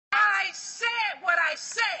what I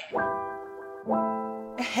said.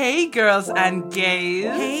 Hey, girls and gays.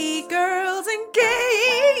 Hey, girls and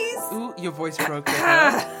gays. Ooh, your voice broke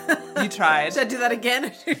there. You tried. Should I do that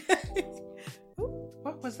again?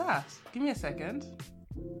 What was that? Give me a second.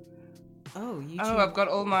 Oh, YouTube. Oh, I've got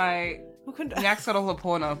all my... Nyak's got all the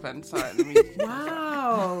porn open. Sorry, let me...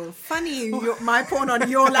 Wow. Funny, my porn on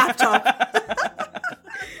your laptop.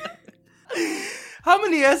 How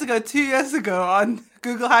many years ago? 2 years ago on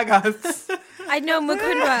Google Hangouts. I know,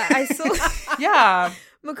 Mukundwa. I saw... Yeah.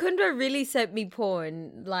 Mukundwa really sent me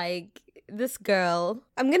porn. Like, this girl.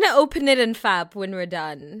 I'm going to open it in Fab when we're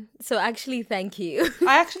done. So actually, thank you.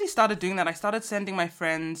 I actually started doing that. I started sending my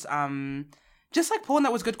friends... just like porn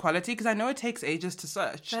that was good quality, because I know it takes ages to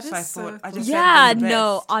search. That so I is thought so I just Yeah, sent them the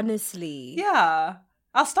no, best. honestly. Yeah.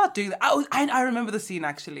 I'll start doing that. I remember the scene,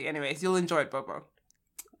 actually. Anyways, you'll enjoy it, Bobo.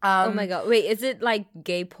 Oh my god. Wait, is it like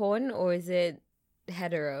gay porn or is it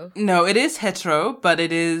hetero? No, it is hetero, but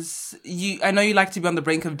it is... I know you like to be on the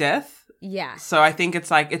brink of death. Yeah. So I think it's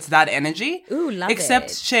that energy. Ooh, love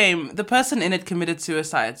Except, it. shame, the person in it committed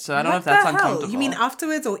suicide. So I don't know if What that's the hell? uncomfortable. You mean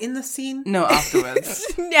afterwards or in the scene? No, afterwards.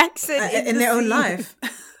 Accent In their own life.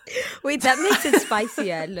 Wait, that makes it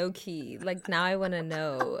spicier, low key. Like, now I want to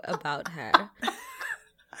know about her.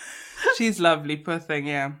 She's lovely, poor thing,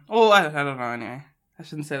 yeah. Oh, I don't know, anyway. I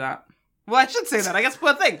shouldn't say that. Well, I should say that. I guess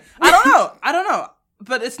poor thing. I don't know.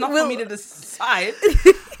 But it's not for me to decide.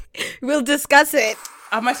 We'll discuss it.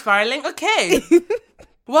 Am I spiraling? Okay.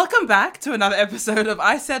 Welcome back to another episode of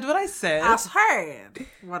I Said What I Said. I heard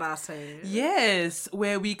what I said. Yes,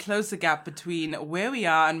 where we close the gap between where we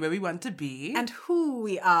are and where we want to be. And who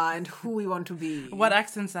we are and who we want to be. What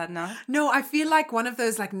accent's that now? No, I feel like one of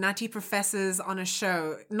those like nutty professors on a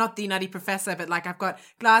show. Not the nutty professor, but like I've got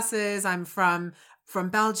glasses. I'm from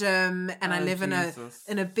Belgium and I live Jesus.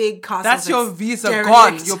 in a big castle. That's your visa derelict.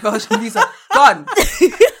 gone. Your Belgian visa gone.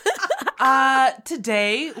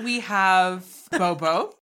 Today we have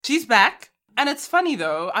Bobo. She's back. And it's funny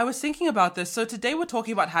though, I was thinking about this. So today we're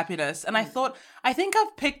talking about happiness. And I think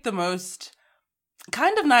I've picked the most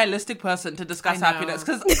kind of nihilistic person to discuss happiness.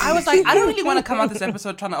 Because I was like, I don't really want to come out this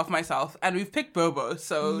episode trying to off myself. And we've picked Bobo.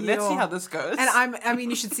 So let's see how this goes. And I mean,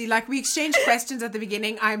 you should see, like, we exchanged questions at the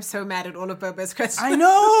beginning. I'm so mad at all of Bobo's questions. I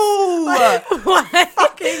know. What?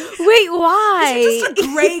 Wait, why? Just a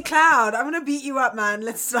grey cloud. I'm going to beat you up, man.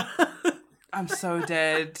 Let's start. I'm so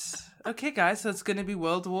dead. Okay, guys, so it's going to be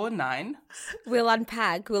World War IX. We'll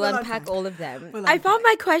unpack all of them. We'll I found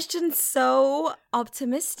my questions so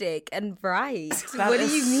optimistic and bright. That What do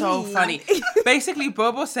is you mean? so funny. Basically,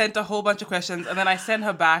 Bobo sent a whole bunch of questions, and then I sent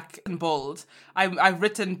her back in bold. I've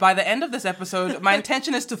written, by the end of this episode, my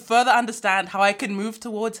intention is to further understand how I can move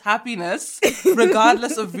towards happiness,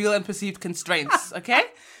 regardless of real and perceived constraints, okay?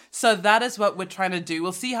 So that is what we're trying to do.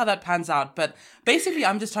 We'll see how that pans out. But basically,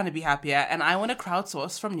 I'm just trying to be happier, and I want to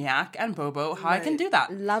crowdsource from Nyak and Bobo how I can do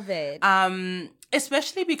that. Love it.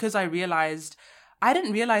 Especially because I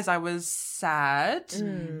didn't realize I was sad.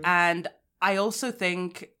 And I also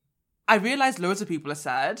think, I realized loads of people are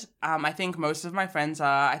sad. I think most of my friends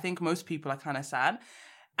are. I think most people are kind of sad.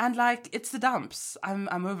 And like, it's the dumps.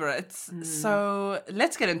 I'm over it. So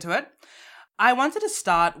let's get into it. I wanted to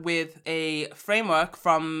start with a framework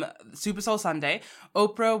from Super Soul Sunday.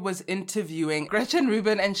 Oprah was interviewing Gretchen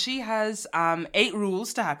Rubin, and she has 8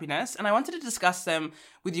 rules to happiness. And I wanted to discuss them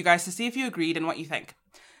with you guys to see if you agreed and what you think.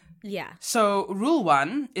 Yeah. So rule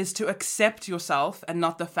 1 is to accept yourself and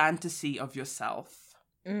not the fantasy of yourself.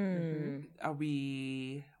 What do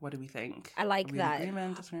we think? I like Are we in that.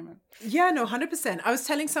 Agreement, disagreement? Yeah, no, 100%. I was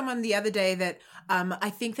telling someone the other day that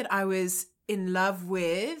I think that I was in love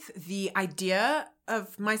with the idea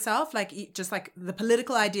of myself, like just like the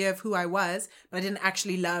political idea of who I was, but I didn't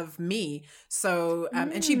actually love me. So,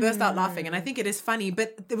 and she burst out laughing, and I think it is funny,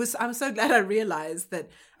 but I'm so glad I realized that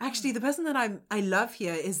actually the person that I love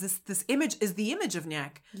here is this image, is the image of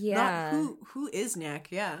Nyak. Yeah. Not who is Nyak,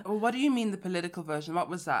 yeah. Well, what do you mean the political version? What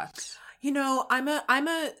was that? You know, I'm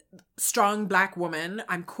a strong Black woman.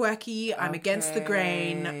 I'm quirky. I'm against the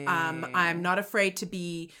grain. I'm not afraid to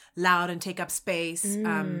be loud and take up space.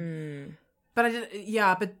 But I did,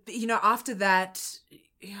 yeah. But you know, after that,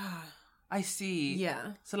 yeah, I see.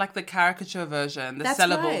 yeah, So like the caricature version, the That's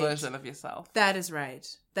sellable right. version of yourself. that is right.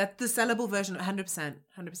 That's the sellable version.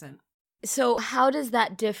 100%. So how does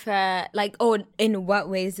that differ? Like, in what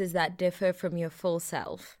ways does that differ from your full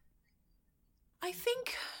self? I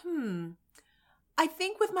think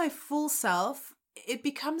with my full self, it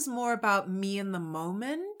becomes more about me in the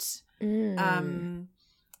moment.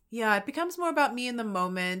 Yeah, it becomes more about me in the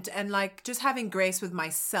moment and like just having grace with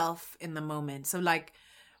myself in the moment. So like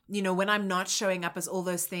when I'm not showing up as all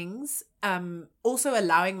those things, also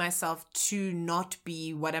allowing myself to not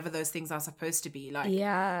be whatever those things are supposed to be. Like,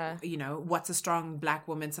 what's a strong Black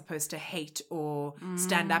woman supposed to hate or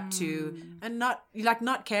stand up to, and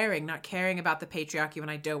not caring about the patriarchy when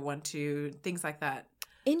I don't want to, things like that.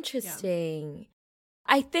 Interesting. Yeah.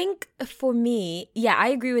 I think for me, I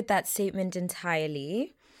agree with that statement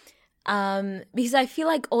entirely. Because I feel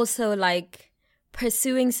like also like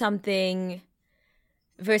pursuing something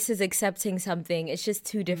versus accepting something, it's just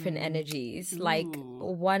two different energies. Ooh. Like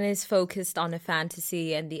one is focused on a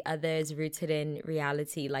fantasy and the other is rooted in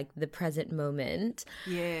reality, like the present moment.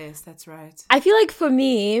 Yes, that's right. I feel like for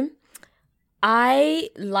me, I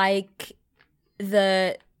like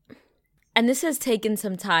and this has taken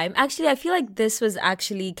some time. Actually, I feel like this was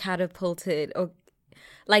actually catapulted, or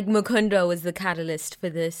like Mukundwa was the catalyst for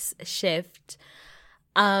this shift.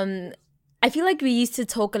 I feel like we used to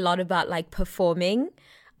talk a lot about like performing,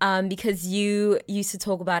 because you used to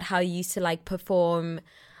talk about how you used to like perform,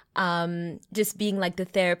 just being like the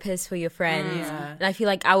therapist for your friends. And I feel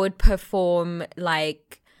like I would perform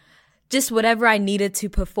like just whatever I needed to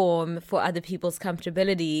perform for other people's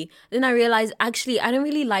comfortability. Then I realized, actually, I don't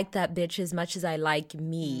really like that bitch as much as I like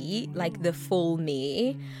me, like the full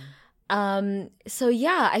me. So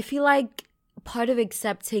yeah, I feel like part of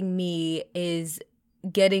accepting me is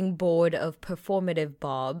getting bored of performative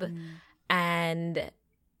Bob and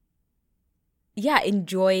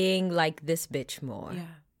enjoying like this bitch more.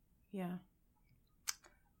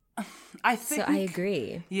 I think, so I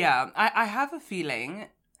agree. I have a feeling,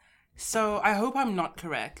 so I hope I'm not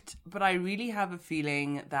correct, but I really have a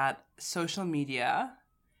feeling that social media,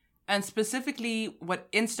 and specifically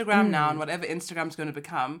what Instagram now and whatever Instagram's going to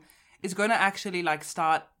become, is going to actually like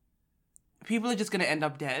start, people are just going to end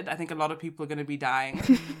up dead. I think a lot of people are going to be dying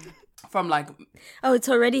from like... Oh, it's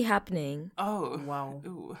already happening. Oh. Wow.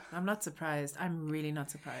 Ooh. I'm not surprised. I'm really not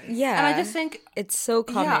surprised. Yeah. And I just think... It's so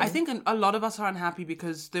common. Yeah, I think a lot of us are unhappy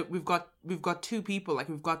because we've got two people. Like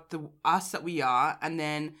we've got us that we are, and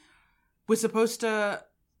then we're supposed to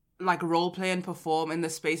like role play and perform in the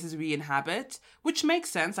spaces we inhabit, which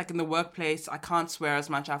makes sense. Like in the workplace, I can't swear as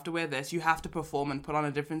much. I have to wear this. You have to perform and put on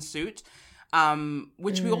a different suit,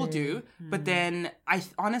 which we all do. But then I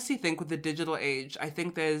honestly think with the digital age, I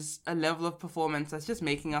think there's a level of performance that's just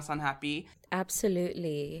making us unhappy.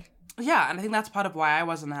 Absolutely. Yeah, and I think that's part of why I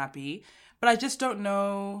wasn't happy. But I just don't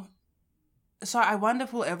know. So I wonder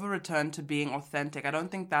if we'll ever return to being authentic. I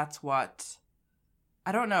don't think that's what...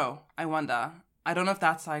 I don't know. I wonder. I don't know if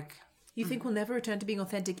that's like... You think we'll never return to being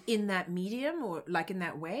authentic in that medium or like in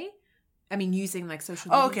that way? I mean, using like social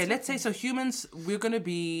media. Oh, okay. Let's say, so humans, we're going to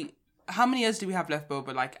be... How many years do we have left,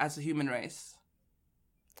 Boba, like as a human race?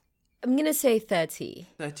 I'm going to say 30.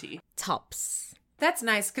 30. Tops. That's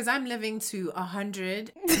nice because I'm living to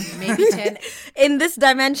 100, maybe 10. In this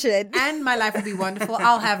dimension. And my life will be wonderful.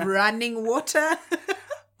 I'll have running water.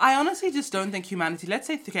 I honestly just don't think humanity, let's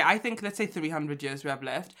say 300 years we have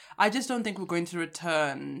left. I just don't think we're going to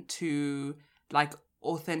return to like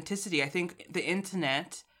authenticity. I think the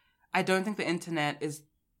internet, I think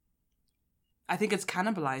it's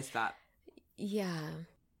cannibalized that. Yeah.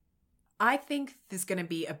 I think there's going to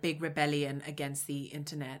be a big rebellion against the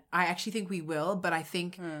internet. I actually think we will, but I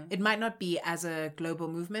think it might not be as a global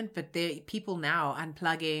movement, but there are people now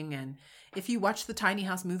unplugging. And if you watch the Tiny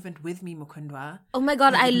House movement with me, Mukundwa. Oh my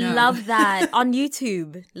God, I love that. On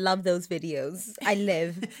YouTube. Love those videos. I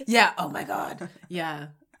live. Yeah. Oh my God. Yeah.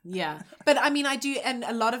 Yeah. But I mean, I do. And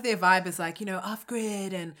a lot of their vibe is like, off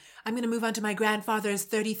grid, and I'm going to move on to my grandfather's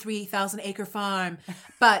 33,000 acre farm.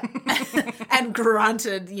 But, and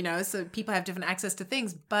granted, so people have different access to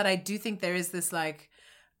things. But I do think there is this like,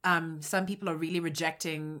 some people are really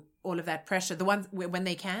rejecting all of that pressure. The ones when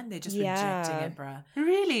they can, they're just rejecting it, bruh.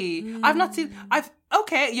 Really? I've not seen,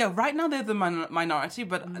 right now they're the minority,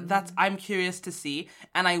 but I'm curious to see,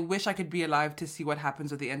 and I wish I could be alive to see what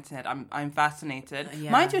happens with the internet. I'm fascinated.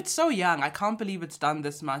 Mind you, it's so young. I can't believe it's done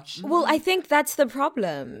this much. Well, I think that's the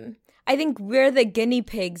problem. I think we're the guinea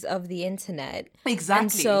pigs of the internet. Exactly.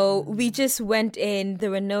 And so we just went in,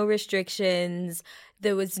 there were no restrictions.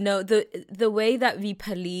 There was no, the way that we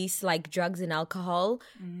police like drugs and alcohol,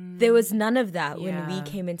 there was none of that when we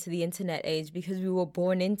came into the internet age because we were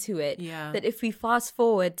born into it. Yeah. That if we fast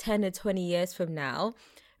forward 10 or 20 years from now,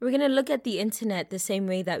 we're going to look at the internet the same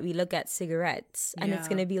way that we look at cigarettes. And it's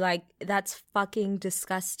going to be like, that's fucking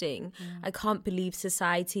disgusting. I can't believe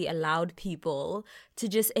society allowed people to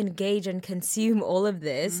just engage and consume all of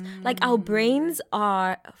this. Like our brains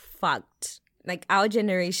are fucked. Like our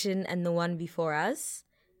generation and the one before us,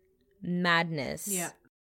 madness. Yeah.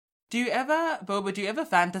 Boba, do you ever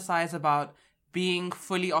fantasize about being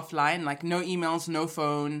fully offline, like no emails, no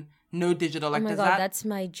phone, no digital. Like, Oh my God, that's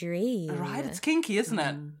my dream. right? It's kinky, isn't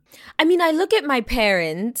it? I mean, I look at my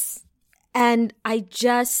parents and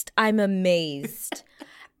I'm amazed.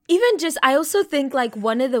 I also think like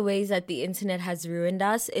one of the ways that the internet has ruined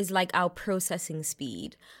us is like our processing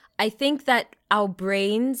speed. I think that our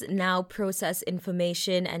brains now process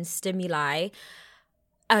information and stimuli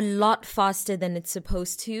a lot faster than it's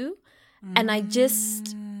supposed to. And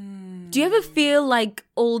do you ever feel like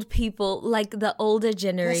old people, like the older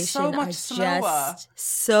generation, so much are slower. just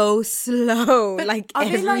so slow? Like are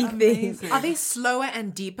they, like, everything. amazing? Are they slower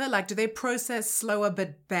and deeper? Like, do they process slower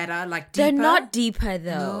but better? Like, deeper? They're not deeper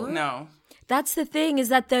though. No. That's the thing, is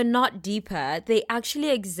that they're not deeper. They actually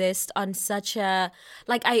exist on such a,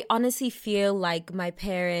 like, I honestly feel like my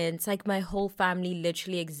parents, like my whole family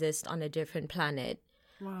literally exist on a different planet.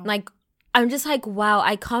 Wow. Like, I'm just like, wow,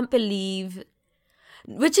 I can't believe,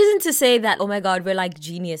 which isn't to say that, oh my God, we're like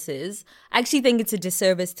geniuses. I actually think it's a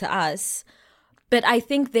disservice to us. But I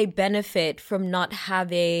think they benefit from not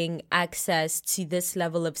having access to this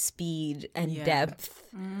level of speed and depth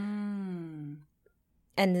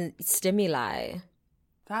and stimuli.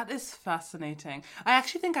 That is fascinating. I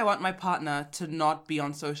actually think I want my partner to not be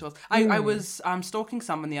on socials. I was stalking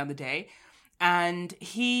someone the other day, and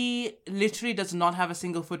he literally does not have a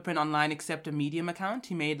single footprint online except a Medium account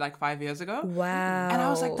he made like 5 years ago. Wow. And I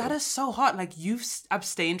was like, that is so hot. Like, you've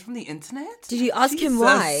abstained from the internet? Did you ask him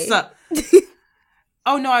why?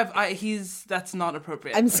 Oh, no, that's not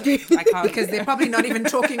appropriate. I'm screaming. I can't. Because they're probably not even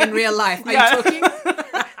talking in real life. Are Yeah. you talking?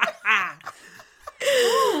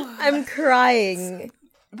 I'm crying.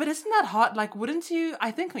 But isn't that hot? Like, wouldn't you?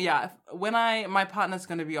 I think, when my partner's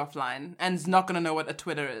going to be offline and is not going to know what a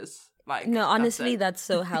Twitter is. Like, No, honestly, that's that's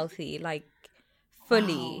so healthy. Like,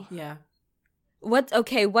 fully. Yeah.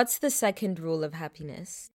 What's the second rule of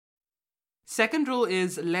happiness? Second rule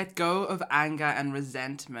is let go of anger and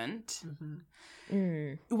resentment.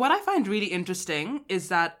 What I find really interesting is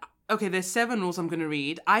that, okay, there's 7 rules I'm going to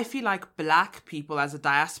read. I feel like Black people as a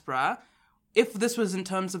diaspora, if this was in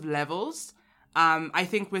terms of levels, I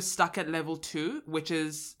think we're stuck at level 2, which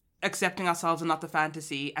is accepting ourselves and not the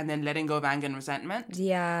fantasy, and then letting go of anger and resentment.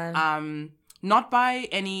 Yeah. Not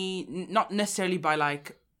necessarily by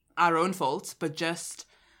like our own faults, but just.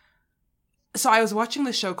 So I was watching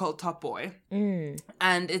this show called Top Boy,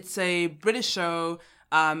 and it's a British show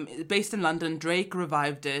based in London. Drake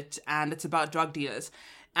revived it, and it's about drug dealers.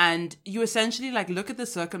 And you essentially like look at the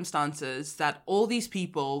circumstances that all these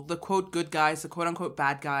people, the quote good guys, the quote unquote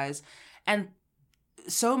bad guys, and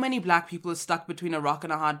so many Black people are stuck between a rock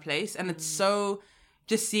and a hard place. And it's so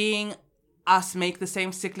just seeing us make the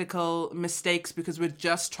same cyclical mistakes because we're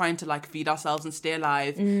just trying to like feed ourselves and stay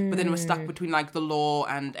alive. But then we're stuck between like the law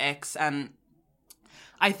and X. And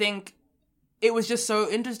I think it was just so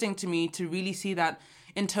interesting to me to really see that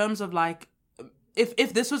in terms of like,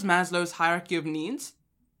 if this was Maslow's hierarchy of needs,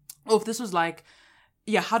 or if this was like,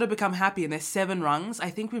 how to become happy, and there's 7 rungs, I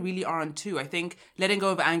think we really are on 2. I think letting go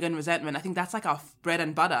of anger and resentment, I think that's like our bread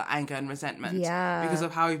and butter, anger and resentment. Yeah. Because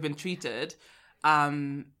of how we've been treated.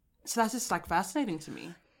 So that's just like fascinating to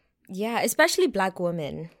me. Yeah, especially Black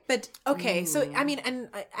women. But, okay, so, I mean, and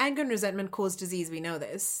anger and resentment cause disease, we know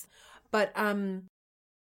this. But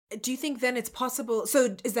do you think then it's possible,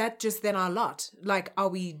 so is that just then our lot? Like, are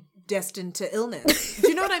we destined to illness? Do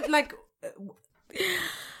you know what I'm, like...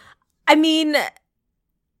 I mean,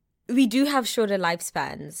 we do have shorter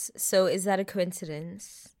lifespans, so is that a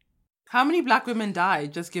coincidence? How many Black women die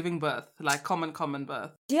just giving birth? Like common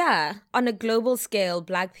birth? Yeah, on a global scale,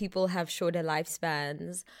 Black people have shorter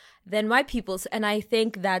lifespans than white people. And I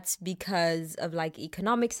think that's because of like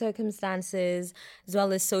economic circumstances, as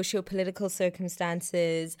well as socio-political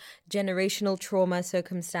circumstances, generational trauma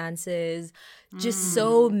circumstances, just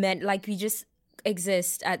like we just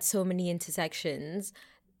exist at so many intersections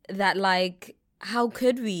that like, how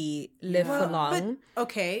could we live for long? But,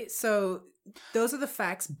 okay, so those are the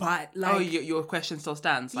facts, but like... Oh, your question still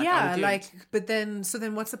stands. Like, yeah, like, but then, so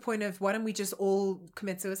then what's the point of, why don't we just all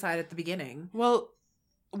commit suicide at the beginning? Well,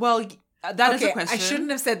 that is a question. I shouldn't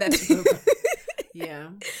have said that to you. Yeah.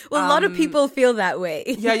 Well, a lot of people feel that way.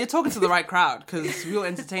 Yeah, you're talking to the right crowd because we'll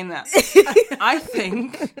entertain that. I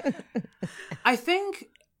think,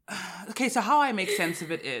 okay, so how I make sense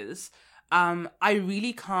of it is, I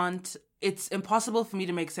really can't, it's impossible for me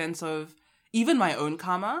to make sense of even my own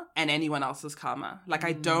karma and anyone else's karma. Like,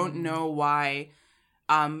 I don't know why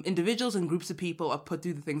individuals and groups of people are put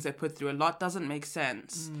through the things they're put through. A lot doesn't make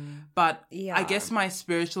sense. But Yeah. I guess my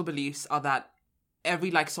spiritual beliefs are that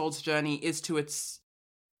every like soul's journey is to its...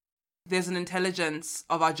 There's an intelligence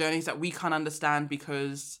of our journeys that we can't understand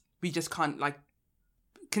because we just can't like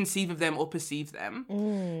conceive of them or perceive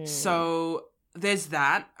them. So there's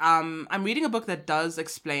that. I'm reading a book that does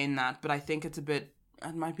explain that, but I think it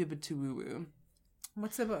might be a bit too woo-woo.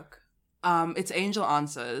 What's the book? It's Angel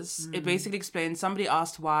Answers. It basically explains, somebody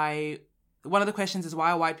asked one of the questions is,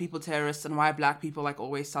 why are white people terrorists and why are black people like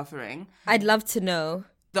always suffering? I'd love to know.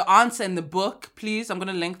 The answer in the book, please, I'm going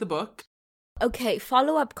to link the book. Okay,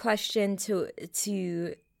 follow-up question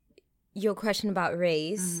to your question about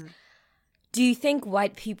race. Do you think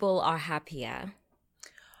white people are happier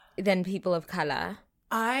than people of color?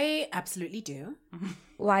 I absolutely do.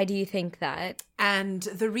 Why do you think that? And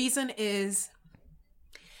the reason is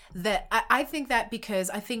that I think that because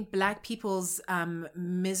I think black people's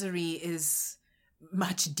misery is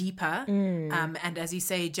much deeper, and as you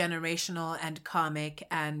say, generational and karmic,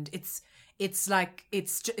 and it's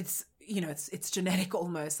genetic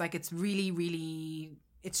almost. Like it's really, really,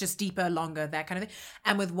 it's just deeper, longer, that kind of thing.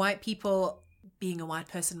 And with white people, being a white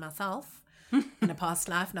person myself in a past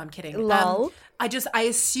life, no, I'm kidding. Lol. I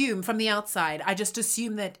assume from the outside, I just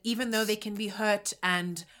assume that even though they can be hurt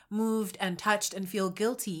and moved and touched and feel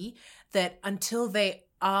guilty, that until they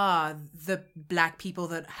are the black people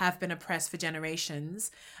that have been oppressed for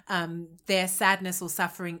generations, their sadness or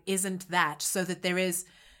suffering isn't that. So that there is,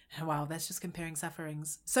 wow, that's just comparing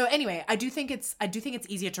sufferings. So anyway, I do think it's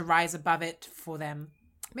easier to rise above it for them.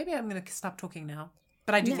 Maybe I'm going to stop talking now.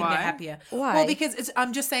 But I do think they're happier. Why? Well, because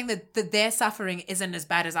I'm just saying that their suffering isn't as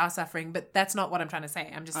bad as our suffering, but that's not what I'm trying to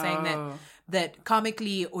say. I'm just saying that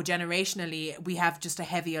karmically or generationally, we have just a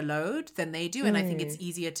heavier load than they do. And I think it's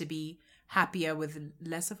easier to be happier with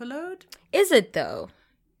less of a load. Is it though?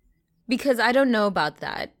 Because I don't know about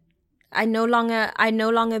that. I no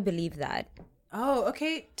longer believe that. Oh,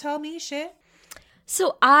 okay. Tell me, share.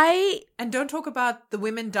 So And don't talk about the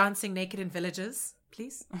women dancing naked in villages.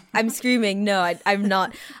 Please. I'm screaming. No, I'm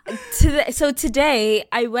not. So today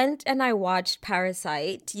I went and I watched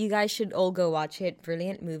Parasite. You guys should all go watch it.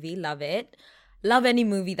 Brilliant movie. Love it. Love any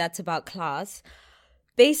movie that's about class.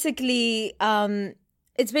 Basically,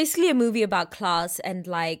 it's basically a movie about class and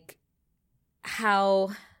like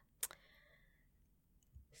how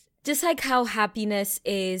happiness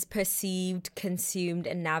is perceived, consumed,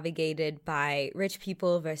 and navigated by rich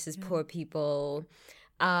people versus poor people.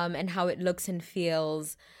 And how it looks and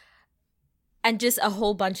feels, and just a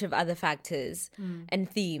whole bunch of other factors and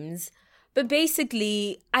themes. But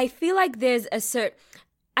basically, I feel like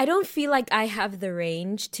I don't feel like I have the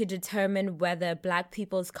range to determine whether black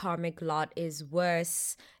people's karmic lot is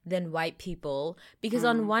worse than white people. Because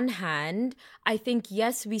on one hand, I think,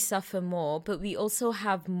 yes, we suffer more, but we also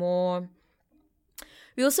have more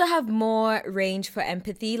range for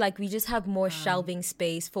empathy. Like we just have more shelving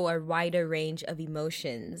space for a wider range of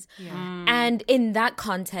emotions. Yeah. And in that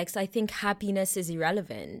context, I think happiness is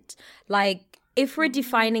irrelevant. Like if we're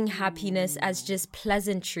defining happiness as just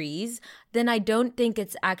pleasantries, then I don't think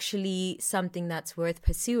it's actually something that's worth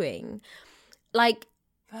pursuing. Like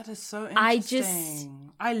that is so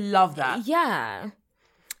interesting. I love that. Yeah.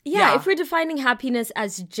 If we're defining happiness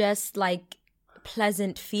as just like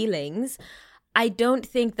pleasant feelings, I don't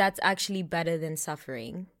think that's actually better than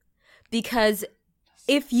suffering. Because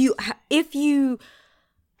if you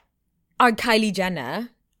are Kylie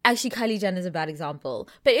Jenner, actually Kylie Jenner is a bad example,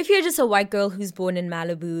 but if you're just a white girl who's born in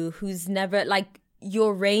Malibu, who's never like,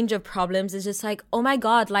 your range of problems is just like, oh my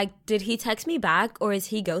God, like, did he text me back or is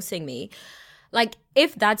he ghosting me? Like,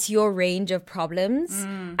 if that's your range of problems,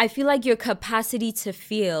 I feel like your capacity to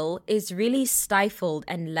feel is really stifled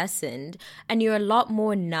and lessened, and you're a lot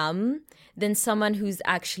more numb than someone who's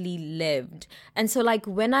actually lived. And so, like,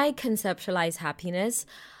 when I conceptualize happiness,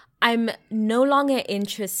 I'm no longer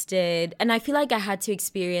interested, and I feel like I had to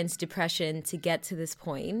experience depression to get to this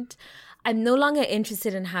point. I'm no longer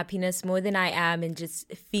interested in happiness more than I am in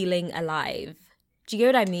just feeling alive. Do you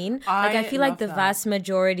get what I mean? I feel like the vast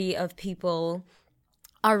majority of people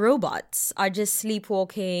are robots, are just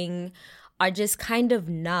sleepwalking, are just kind of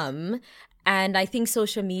numb. And I think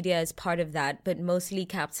social media is part of that, but mostly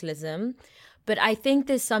capitalism. But I think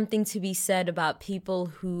there's something to be said about people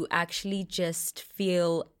who actually just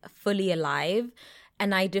feel fully alive.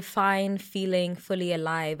 And I define feeling fully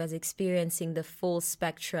alive as experiencing the full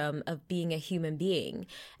spectrum of being a human being.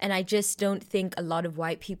 And I just don't think a lot of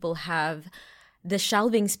white people have the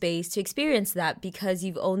shelving space to experience that, because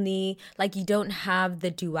you don't have the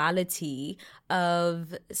duality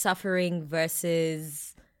of suffering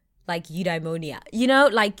versus like eudaimonia, you know,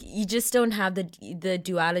 like you just don't have the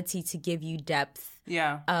duality to give you depth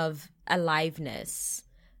of aliveness.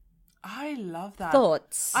 I love that.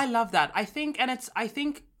 Thoughts? I love that. I think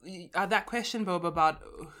that question, Bob, about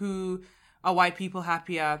who are white people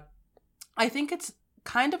happier I think it's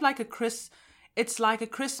kind of like it's like a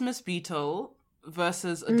Christmas beetle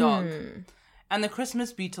versus a dog. And the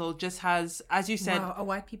Christmas beetle just has, as you said... Wow, are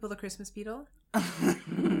white people the Christmas beetle?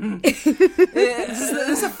 This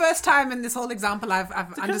is the first time in this whole example I've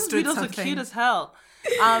understood something. Christmas beetles are cute as hell.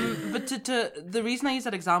 But the reason I use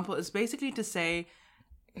that example is basically to say,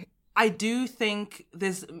 I do think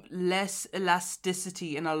there's less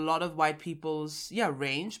elasticity in a lot of white people's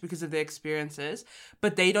range because of their experiences,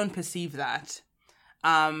 but they don't perceive that.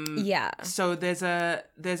 So there's a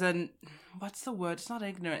what's the word? It's not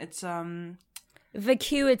ignorant. It's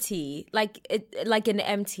vacuity, like an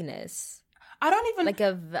emptiness. I don't even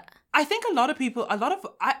I think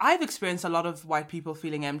I've experienced a lot of white people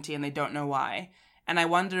feeling empty and they don't know why. And I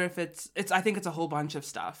wonder if I think it's a whole bunch of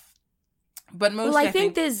stuff. But mostly I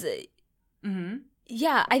think there's I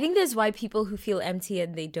think there's white people who feel empty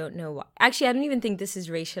and they don't know why. Actually, I don't even think this is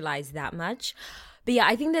racialized that much. But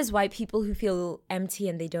I think there's white people who feel empty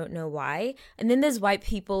and they don't know why. And then there's white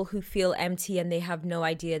people who feel empty and they have no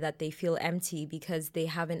idea that they feel empty because they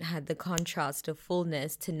haven't had the contrast of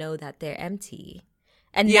fullness to know that they're empty.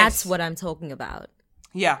 And that's what I'm talking about.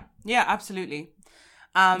 Yeah, absolutely.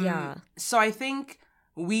 So I think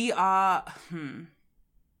we are...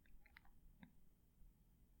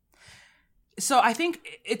 So I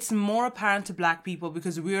think it's more apparent to Black people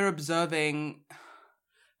because we're observing...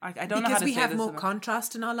 I don't know how to say this. Because we have more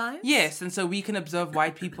contrast in our lives? Yes, and so we can observe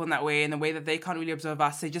white people in that way, in the way that they can't really observe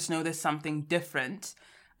us. They just know there's something different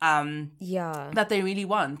that they really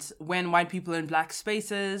want. When white people are in Black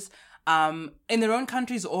spaces, in their own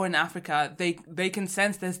countries or in Africa, they can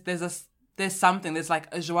sense there's something. There's like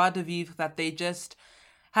a joie de vivre that they just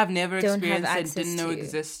have never experienced and didn't know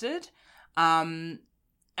existed. And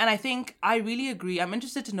I think I really agree. I'm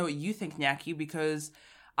interested to know what you think, Nyaki, because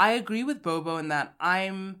I agree with Bobo in that I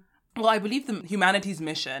believe the humanity's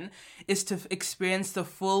mission is to experience the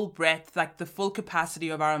full breadth, like the full capacity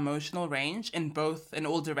of our emotional range in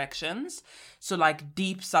all directions. So like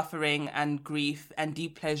deep suffering and grief and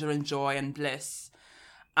deep pleasure and joy and bliss.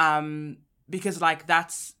 Because like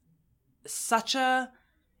that's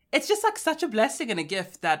it's just like such a blessing and a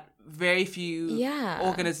gift that very few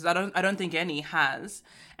organisms, I don't think any has.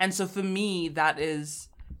 And so for me, that is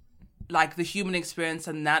like the human experience,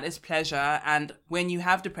 and that is pleasure. And when you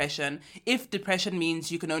have depression, if depression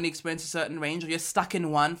means you can only experience a certain range or you're stuck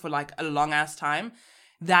in one for like a long ass time,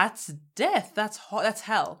 that's death. That's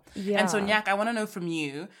hell. Yeah. And so Nyak, I want to know from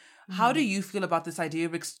you, how do you feel about this idea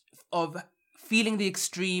of feeling the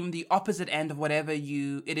extreme, the opposite end of whatever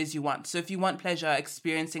it is you want? So if you want pleasure,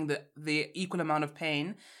 experiencing the equal amount of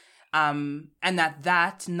pain, and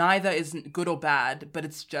that neither is good or bad, but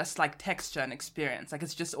it's just like texture and experience. Like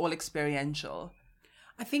it's just all experiential.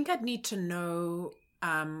 I think I'd need to know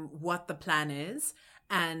what the plan is,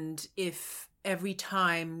 and if every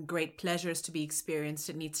time great pleasure is to be experienced,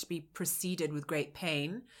 it needs to be preceded with great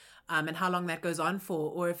pain, and how long that goes on for,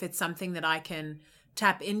 or if it's something that I can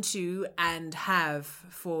tap into and have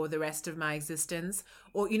for the rest of my existence.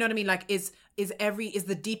 Or you know what I mean, like is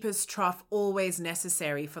the deepest trough always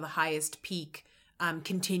necessary for the highest peak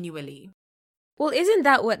continually? Well, isn't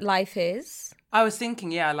that what life is? I was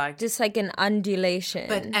thinking, like just like an undulation.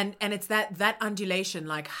 But and it's that undulation,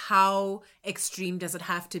 like how extreme does it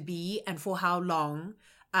have to be and for how long?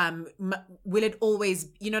 Will it always,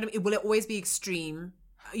 you know what I mean, will it always be extreme?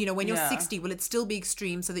 You know, when you're 60, will it still be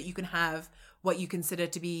extreme so that you can have what you consider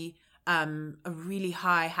to be a really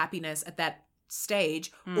high happiness at that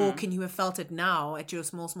stage? Or can you have felt it now at your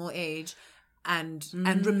small age and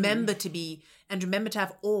remember to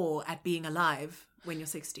have awe at being alive when you're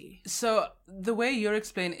 60? So the way you're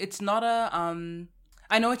explaining, it's not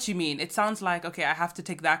I know what you mean. It sounds like, okay, I have to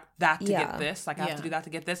take that to get this. Like I have to do that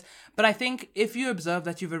to get this. But I think if you observe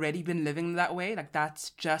that you've already been living that way, like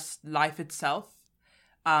that's just life itself.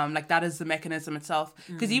 Like that is the mechanism itself.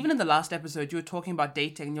 Because even in the last episode, you were talking about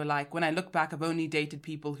dating, and you're like, when I look back, I've only dated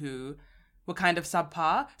people who were kind of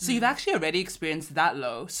subpar. So you've actually already experienced that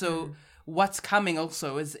low. So what's coming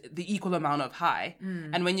also is the equal amount of high.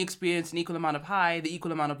 And when you experience an equal amount of high, the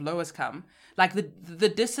equal amount of low has come. Like the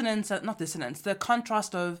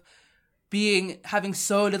contrast of having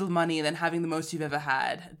so little money and then having the most you've ever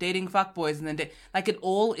had, dating fuckboys and then it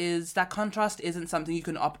all is, that contrast isn't something you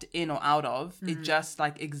can opt in or out of. It just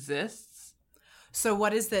like exists. So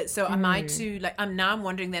what is that? So am I to like, I'm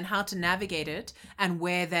wondering then how to navigate it and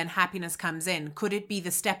where then happiness comes in. Could it be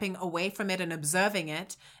the stepping away from it and observing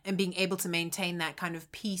it and being able to maintain that kind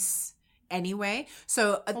of peace anyway?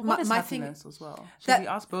 So what is happiness as well? Should we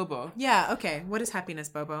ask Bobo? Yeah. Okay. What is happiness,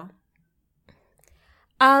 Bobo?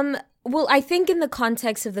 Well, I think in the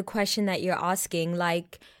context of the question that you're asking,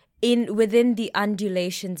 like, within the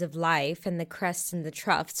undulations of life and the crests and the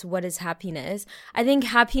troughs, what is happiness? I think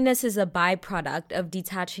happiness is a byproduct of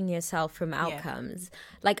detaching yourself from outcomes.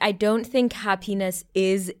 Like, I don't think happiness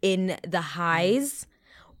is in the highs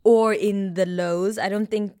or in the lows. I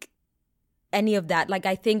don't think any of that. Like,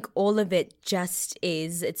 I think all of it just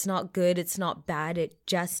is. It's not good, it's not bad, it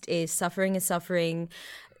just is. Suffering is suffering.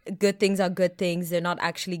 Good things are good things. They're not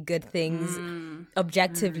actually good things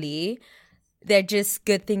objectively. They're just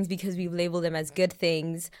good things because we've labeled them as good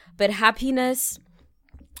things. But happiness,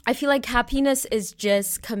 I feel like happiness is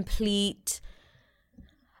just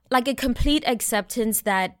like a complete acceptance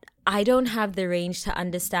that I don't have the range to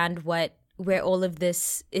understand where all of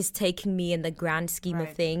this is taking me in the grand scheme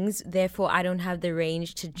of things. Therefore, I don't have the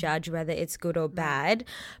range to judge whether it's good or bad.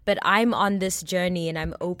 But I'm on this journey and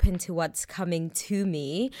I'm open to what's coming to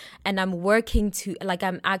me. And I'm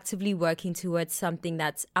actively working towards something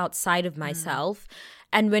that's outside of myself.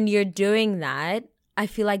 And when you're doing that, I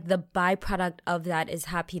feel like the byproduct of that is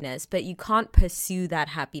happiness. But you can't pursue that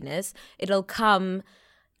happiness. It'll come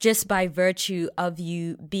just by virtue of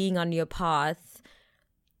you being on your path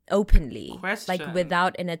openly, like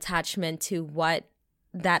without an attachment to what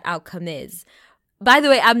that outcome is. By the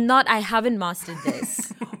way, I haven't mastered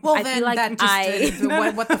this. Well, I then feel like that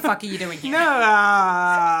just what the fuck are you doing here?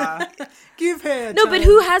 No. Give her. No, but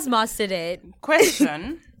who has mastered it?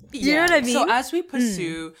 Question. You know what I mean? So as we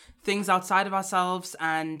pursue things outside of ourselves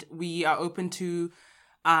and we are open to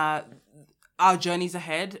our journeys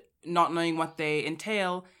ahead, not knowing what they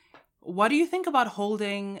entail, what do you think about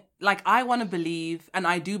holding, like, I want to believe, and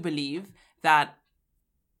I do believe that,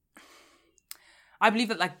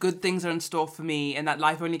 like, good things are in store for me and that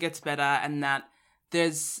life only gets better and that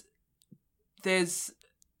there's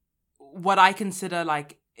what I consider,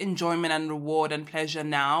 like, enjoyment and reward and pleasure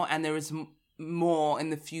now, and there is more in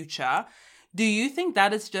the future. Do you think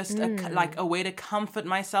that is just a way to comfort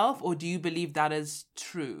myself, or do you believe that is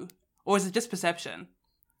true? Or is it just perception?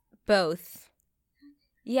 Both.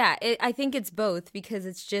 Yeah, I think it's both, because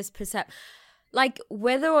it's just like,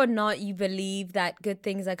 whether or not you believe that good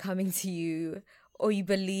things are coming to you or you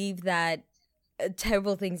believe that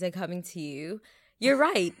terrible things are coming to you, you're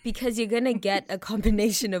right, because you're going to get a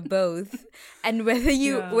combination of both. And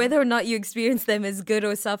whether or not you experience them as good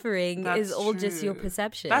or suffering is all just your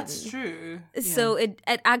perception. That's true. So it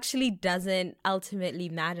actually doesn't ultimately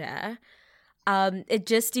matter. It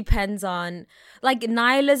just depends on, like,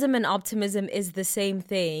 nihilism and optimism is the same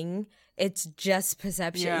thing. It's just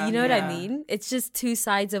perception. You know what I mean? It's just two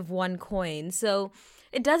sides of one coin. So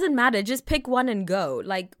it doesn't matter. Just pick one and go.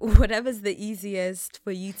 Like, whatever's the easiest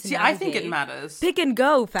for you to navigate. I think it matters. Pick and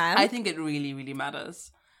go, fam. I think it really, really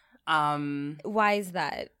matters. Why is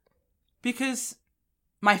that? Because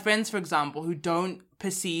my friends, for example, who don't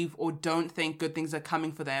perceive or don't think good things are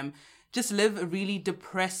coming for them, just live really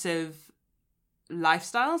depressive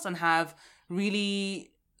lifestyles and have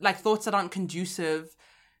really, like, thoughts that aren't conducive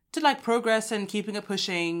to, like, progress and keeping it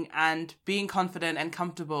pushing and being confident and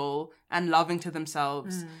comfortable and loving to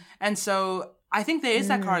themselves. And so I think there is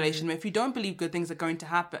that correlation where if you don't believe good things are going to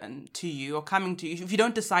happen to you or coming to you, if you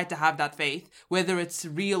don't decide to have that faith, whether it's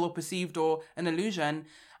real or perceived or an illusion,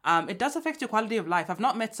 it does affect your quality of life. I've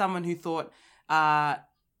not met someone who thought, like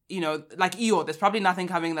Eeyore, there's probably nothing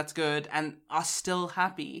coming that's good, and are still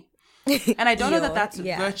happy. And I don't know that that's a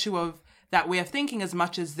virtue of that way of thinking as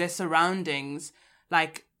much as their surroundings.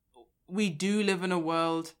 Like, we do live in a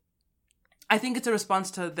world, I think it's a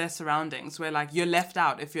response to their surroundings where, like, you're left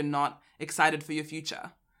out if you're not excited for your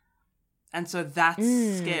future. And so that's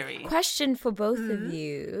scary. Question for both of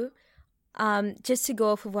you. Just to go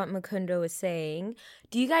off of what Mukunda was saying,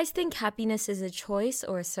 do you guys think happiness is a choice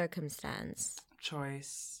or a circumstance?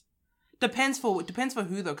 Choice. Depends for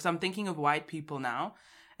who, though, because I'm thinking of white people now.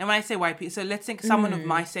 And when I say white people, so let's think someone of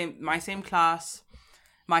my same class,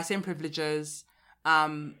 my same privileges.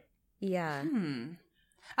 Actually,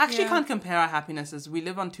 can't compare our happinesses. We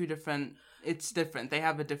live on it's different. They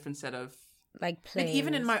have a different set of, like, planes. Like,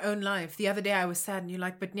 even in my own life, the other day I was sad and you're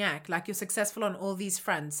like, but Nyak, like, you're successful on all these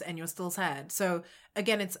fronts and you're still sad. So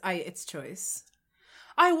again, it's choice.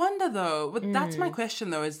 I wonder though, but that's my question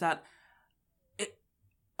though, is that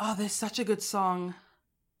there's such a good song.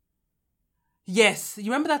 Yes, you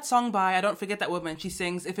remember that song by, I don't forget that woman, she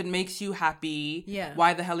sings, if it makes you happy,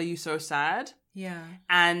 why the hell are you so sad? Yeah.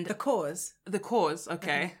 And The Cause,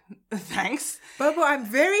 okay. Thanks. Bobo, I'm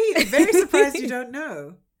very, very surprised you don't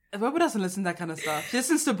know. Bobo doesn't listen to that kind of stuff. She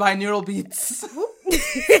listens to binaural beats.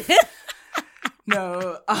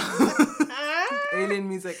 No. Alien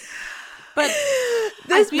music. But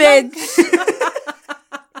this bitch.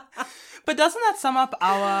 But doesn't that sum up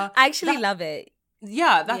our... I actually love it.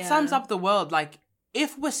 Yeah, that Yeah. sums up the world. Like,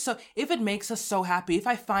 if it makes us so happy, if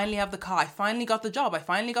I finally have the car, I finally got the job, I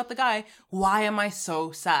finally got the guy, why am I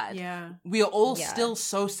so sad? Yeah. We are all Yeah. still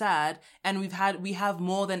so sad, and we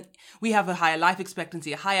have a higher life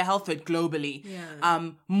expectancy, a higher health rate globally.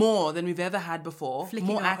 Yeah. More than we've ever had before. Flicking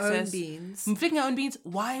more our access. own beans. Flicking our own beans.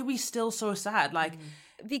 Why are we still so sad? Like,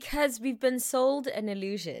 Because we've been sold an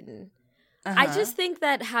illusion. I just think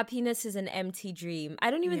that happiness is an empty dream. I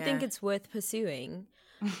don't even think Yeah. it's worth pursuing.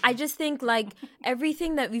 I just think like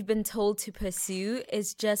everything that we've been told to pursue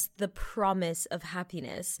is just the promise of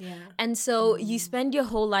happiness. Yeah. And so you spend your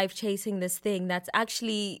whole life chasing this thing that's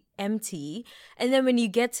actually empty. And then when you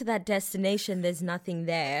get to that destination, there's nothing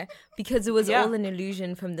there because it was Yeah. all an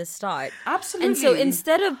illusion from the start. absolutely. And so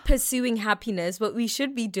instead of pursuing happiness, what we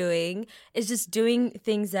should be doing is just doing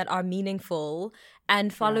things that are meaningful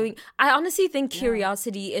and following. I honestly think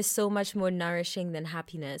curiosity is so much more nourishing than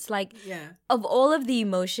happiness. Like, Yeah. of all of the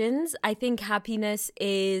emotions, I think happiness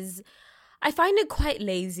is. I find it quite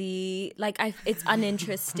lazy. Like, it's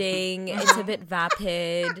uninteresting. It's a bit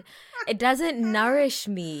vapid. It doesn't nourish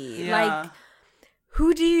me. Yeah. Like,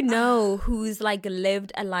 who do you know who's like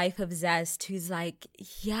lived a life of zest, who's like,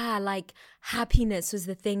 yeah, like happiness was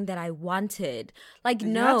the thing that I wanted? Like,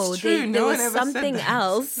 no, That's true. there No was one ever said something that.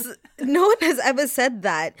 else. No one has ever said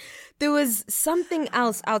that. There was something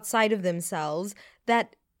else outside of themselves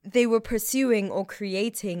that they were pursuing or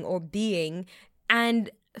creating or being, and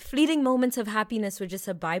fleeting moments of happiness were just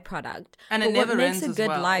a byproduct. And it But never what makes ends a as good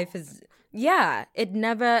well. life is, yeah, it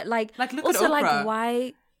never Like, look at also like Oprah.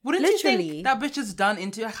 why. Wouldn't you Literally. think that bitch has done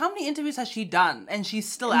like how many interviews has she done? And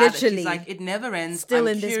she's still at it. Literally. She's like, it never ends. Still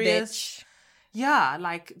I'm in this curious. bitch. Yeah,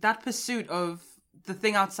 like that pursuit of the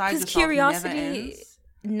thing outside Because yourself curiosity never ends.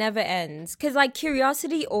 never ends. Because like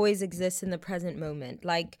curiosity always exists in the present moment.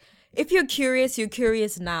 Like if you're curious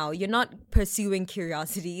now. You're not pursuing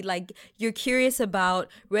curiosity. Like you're curious about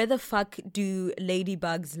where the fuck do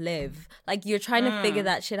ladybugs live. Like you're trying to figure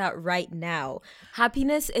that shit out right now.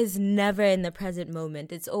 Happiness is never in the present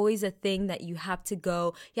moment. It's always a thing that you have to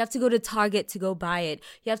go to Target to go buy it.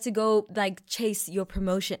 You have to go like chase your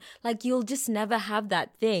promotion. Like you'll just never have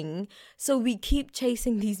that thing. So we keep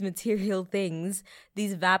chasing these material things,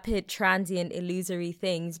 these vapid, transient, illusory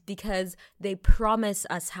things because they promise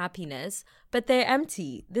us happiness, but they're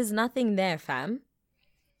empty. There's nothing there, fam.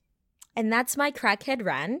 And that's my crackhead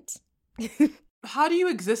rant. How do you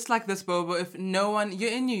exist like this, Bobo, if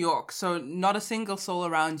you're in New York, so not a single soul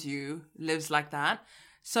around you lives like that.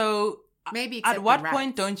 So Maybe except at what the point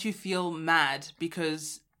rats. don't you feel mad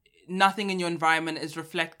because nothing in your environment is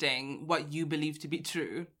reflecting what you believe to be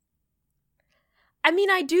true? I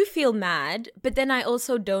mean, I do feel mad, but then I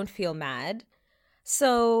also don't feel mad.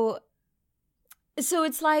 So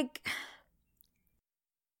it's like...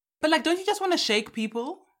 But like, don't you just want to shake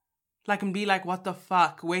people? Like, and be like, what the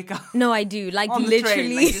fuck? Wake up. No, I do. Like, On the literally...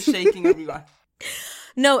 train, like, just shaking everyone.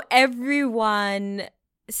 No, everyone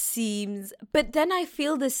seems... But then I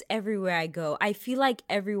feel this everywhere I go. I feel like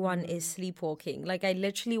everyone is sleepwalking. Like, I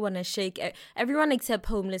literally want to shake everyone except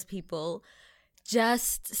homeless people.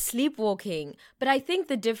 Just sleepwalking. But I think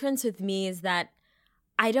the difference with me is that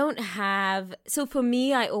I don't have... So for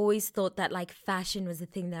me, I always thought that like fashion was the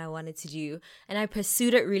thing that I wanted to do. And I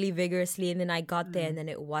pursued it really vigorously and then I got there and then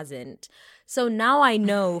it wasn't. So now I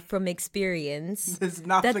know from experience There's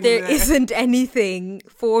nothing that there there. isn't anything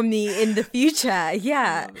for me in the future.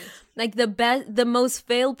 Yeah. Like the most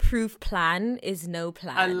fail-proof plan is no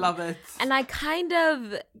plan. I love it. And I kind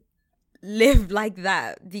of live like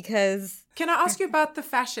that because... Can I ask you about the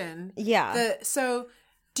fashion? Yeah. So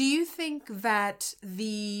do you think that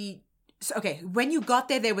when you got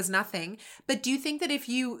there was nothing, but do you think that if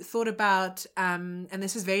you thought about, and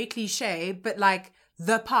this is very cliche, but like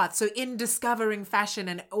the path, so in discovering fashion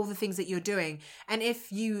and all the things that you're doing, and if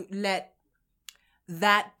you let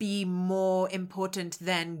that be more important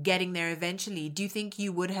than getting there eventually, do you think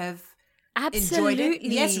you would have enjoyed it? Absolutely.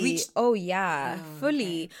 Yes, oh, yeah,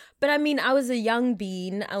 fully. But I mean, I was a young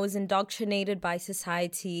bean. I was indoctrinated by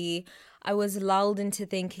society. I was lulled into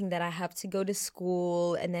thinking that I have to go to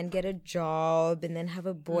school and then get a job and then have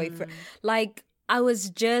a boyfriend. Like, I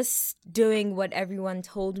was just doing what everyone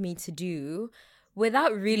told me to do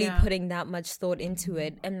without really putting that much thought into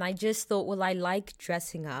it. And I just thought, well, I like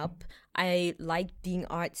dressing up. I like being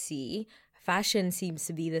artsy. Fashion seems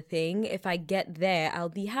to be the thing. If I get there, I'll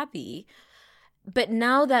be happy. But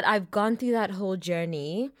now that I've gone through that whole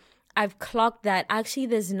journey, I've clocked that actually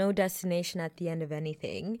there's no destination at the end of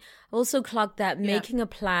anything. I also clocked that making a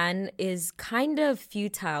plan is kind of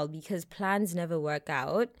futile because plans never work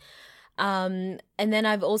out. And then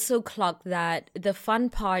I've also clocked that the fun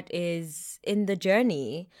part is in the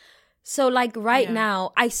journey. So like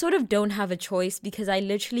now, I sort of don't have a choice because I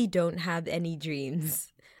literally don't have any dreams.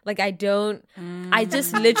 Like I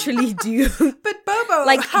just literally do. But Bobo,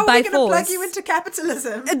 like how are we going to plug you into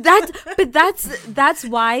capitalism? That's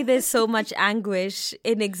why there's so much anguish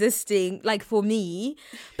in existing, like for me,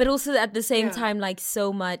 but also at the same time, like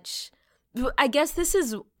so much. I guess this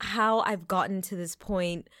is how I've gotten to this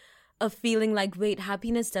point of feeling like, wait,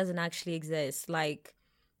 happiness doesn't actually exist. Like,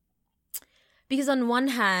 because on one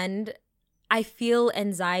hand, I feel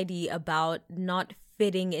anxiety about not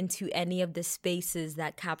fitting into any of the spaces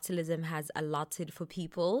that capitalism has allotted for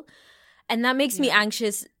people. And that makes me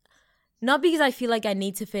anxious, not because I feel like I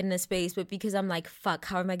need to fit in a space, but because I'm like, fuck,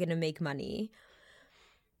 how am I going to make money?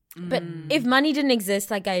 But if money didn't exist,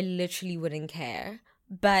 like I literally wouldn't care.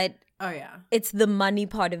 But it's the money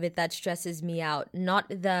part of it that stresses me out, not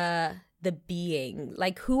the being.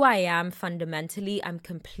 Like who I am fundamentally, I'm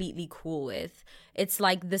completely cool with. It's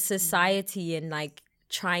like the society and like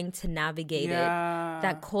trying to navigate it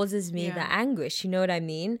that causes me the anguish, you know what I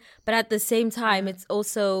mean? But at the same time, it's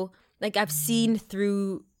also like I've seen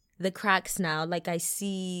through the cracks now. Like I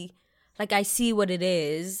see what it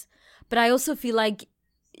is, but I also feel like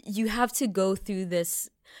you have to go through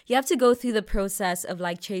the process of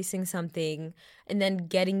like chasing something and then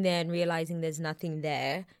getting there and realizing there's nothing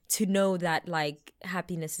there to know that like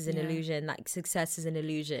happiness is an illusion, like success is an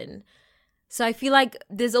illusion. So I feel like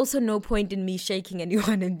there's also no point in me shaking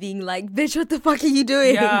anyone and being like, bitch, what the fuck are you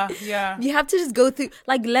doing? Yeah. You have to just go through,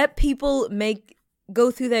 like, let people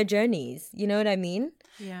go through their journeys. You know what I mean?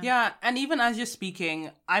 Yeah. And even as you're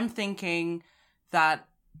speaking, I'm thinking that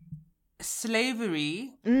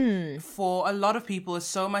slavery for a lot of people is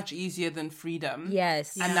so much easier than freedom.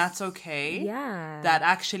 Yes. And that's okay. Yeah. That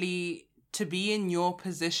actually to be in your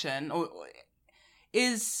position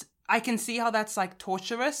is... I can see how that's like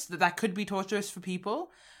torturous, that could be torturous for people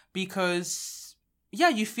because,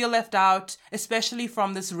 you feel left out, especially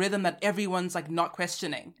from this rhythm that everyone's like not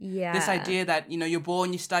questioning. Yeah. This idea that, you're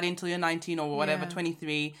born, you study until you're 19 or whatever,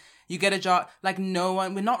 23, you get a job. Like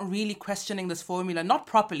we're not really questioning this formula, not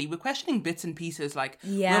properly. We're questioning bits and pieces. Like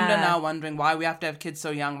women are now wondering why we have to have kids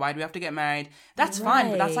so young. Why do we have to get married? That's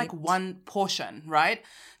fine, but that's like one portion, right?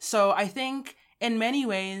 So I think in many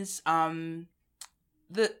ways,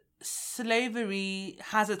 the slavery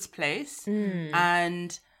has its place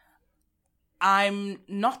and I'm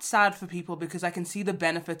not sad for people because I can see the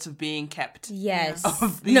benefits of being kept. Yes.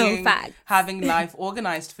 Of being, having life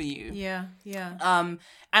organized for you. Yeah. And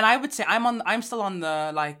I would say I'm still on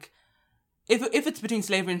the like if it's between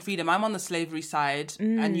slavery and freedom, I'm on the slavery side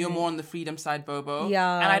and you're more on the freedom side, Bobo.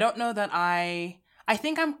 Yeah. And I don't know that I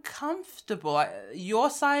think I'm comfortable.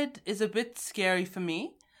 Your side is a bit scary for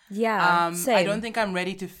me. Yeah, same. I don't think I'm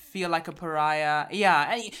ready to feel like a pariah.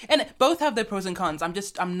 Yeah, and both have their pros and cons.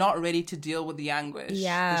 I'm not ready to deal with the anguish.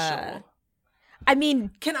 Yeah. For sure. I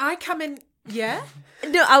mean... Can I come in? Yeah?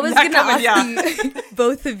 No, I was going to ask you,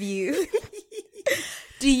 both of you.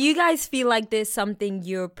 Do you guys feel like there's something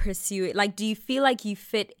you're pursuing? Like, do you feel like you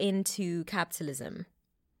fit into capitalism?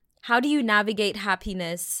 How do you navigate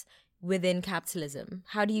happiness within capitalism?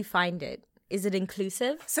 How do you find it? Is it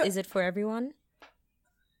inclusive? Is it for everyone?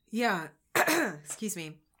 Yeah. Excuse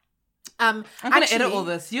me. I'm going to edit all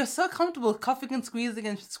this. You're so comfortable coughing and squeezing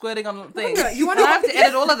and squirting on things. You want to have to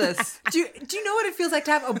edit all of this. Do you know what it feels like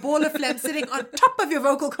to have a ball of phlegm sitting on top of your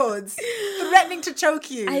vocal cords, threatening to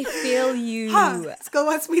choke you? I feel you. Skull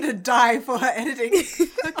wants me to die for her editing.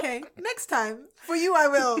 Okay, next time. For you, I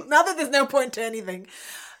will. Now that there's no point to anything.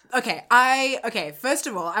 Okay, first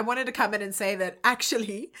of all, I wanted to come in and say that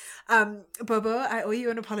actually, Bobo, I owe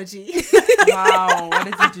you an apology. Wow, what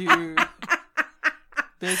did you do?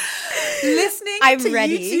 Bitch. Listening to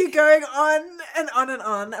you two going on and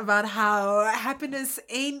on about how happiness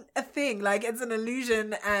ain't a thing, like it's an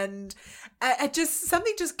illusion, and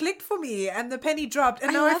something just clicked for me and the penny dropped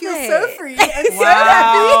and now I feel so free and so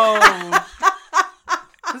happy.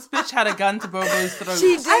 This bitch had a gun to Bobo's throat.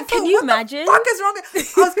 She did. Can you imagine? What the fuck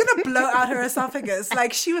is wrong? I was going to blow out her esophagus.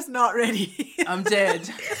 Like, she was not ready. I'm dead.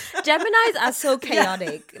 Geminis are so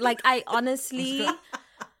chaotic. Like, I honestly...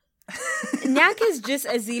 Nyak is just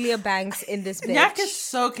Azealia Banks in this bitch. Nyak is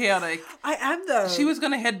so chaotic. I am, though. She was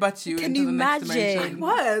going to headbutt you into the next dimension.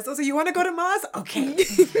 I was. Also, you want to go to Mars? Okay.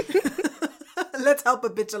 Let's help a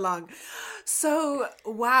bitch along. So,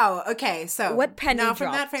 wow. Okay, so... What penny now dropped?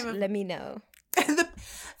 From that frame of... Let me know.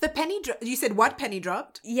 The penny dropped. You said what penny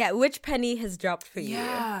dropped? Yeah, which penny has dropped for you?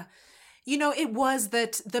 Yeah. You know, it was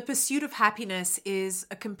that the pursuit of happiness is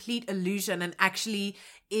a complete illusion and actually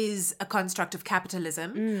is a construct of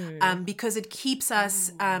capitalism, because it keeps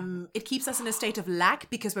us in a state of lack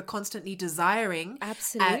because we're constantly desiring.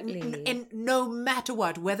 Absolutely. And no matter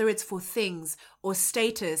what, whether it's for things or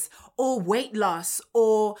status or weight loss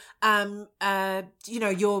or,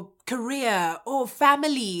 your career or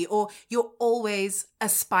family, or you're always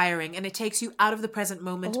aspiring, and it takes you out of the present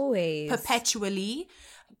moment Always. perpetually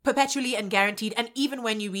and guaranteed. And even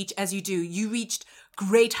when you reach, as you reached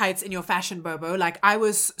great heights in your fashion, Bobo. Like, I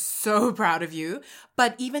was so proud of you.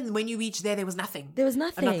 But even when you reached there was nothing. There was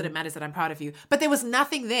nothing. Not that it matters that I'm proud of you, but there was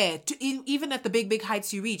nothing there even at the big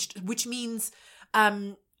heights you reached, which means,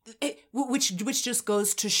 which just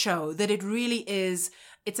goes to show that it really is.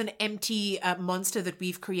 It's an empty monster that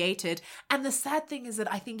we've created. And the sad thing is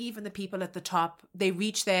that I think even the people at the top, they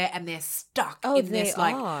reach there and they're stuck in this,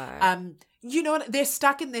 like, they're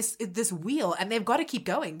stuck in this wheel, and they've got to keep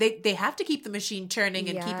going. They have to keep the machine churning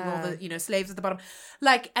and keeping all the, slaves at the bottom.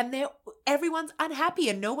 Like, and everyone's unhappy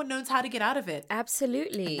and no one knows how to get out of it.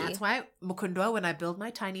 Absolutely. And that's why, Mukundwa, when I build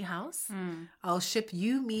my tiny house, I'll ship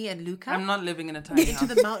you, me, and Luca. I'm not living in a tiny house.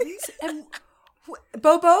 To the mountains. And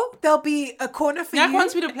Bobo, there'll be a corner for you. Jack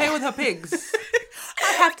wants me to play with her pigs.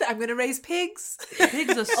 I'm going to raise pigs.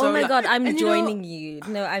 Pigs are so... Oh my God, I'm joining you.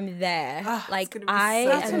 No, I'm there. I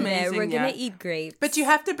am there. We're going to eat grapes. But you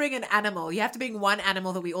have to bring an animal. You have to bring one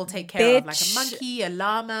animal that we all take care of. Like a monkey, a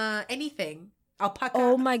llama, anything. Alpaca.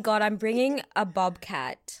 Oh my God, I'm bringing a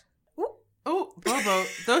bobcat. Oh, Bobo,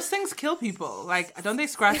 those things kill people. Like, don't they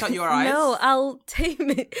scratch out your eyes? No, I'll tame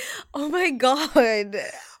it. Oh my God.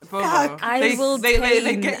 Bobo,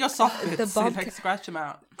 they get your soft bits. The They scratch them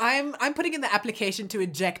out. I'm putting in the application to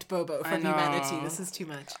eject Bobo from humanity. This is too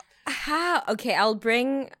much. How? Okay, I'll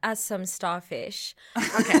bring us some starfish.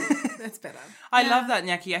 Okay, that's better. I love that,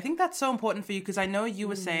 Nyaki. I think that's so important for you because I know you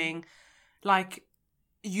were saying, like,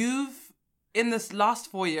 in this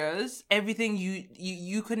last 4 years, everything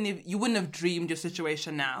you wouldn't have dreamed your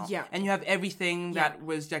situation now. Yeah. And you have everything that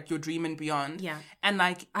was like your dream and beyond. Yeah. And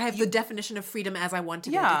like I have the definition of freedom as I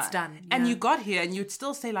wanted it. It's done. Yeah. And you got here and you'd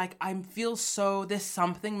still say like, there's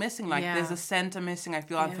something missing. Like there's a center missing. I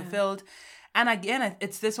feel unfulfilled. And again,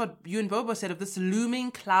 it's this what you and Bobo said, of this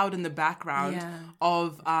looming cloud in the background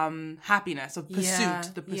of happiness, of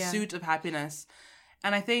pursuit, the pursuit of happiness.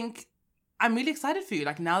 And I think I'm really excited for you.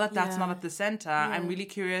 Like, now that that's not at the center, I'm really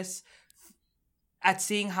curious at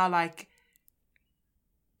seeing how, like,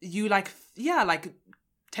 you, like,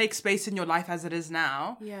 take space in your life as it is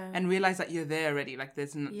now and realize that you're there already. Like,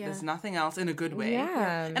 there's nothing else in a good way.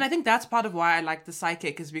 Yeah. And I think that's part of why I like The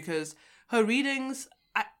Psychic, is because her readings...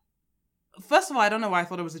 First of all, I don't know why I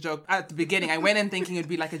thought it was a joke at the beginning. I went in thinking it'd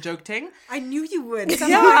be like a joke thing. I knew you would.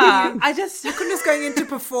 Yeah, I just... You couldn't just going in to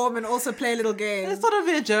perform and also play a little game. It's sort of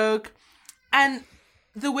a joke. And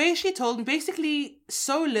the way she told me, basically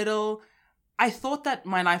so little, I thought that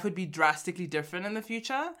my life would be drastically different in the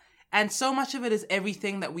future. And so much of it is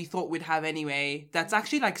everything that we thought we'd have anyway. That's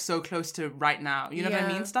actually like so close to right now. You know what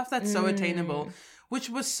I mean? Stuff that's so attainable, which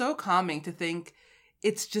was so calming to think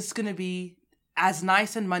it's just going to be as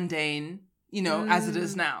nice and mundane, as it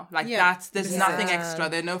is now. Like there's nothing extra.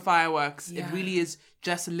 There are no fireworks. Yeah. It really is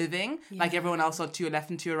just living like everyone else to your left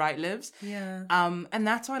and to your right lives. Yeah. And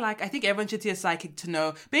that's why, like, I think everyone should see a psychic to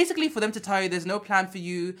know, basically for them to tell you there's no plan for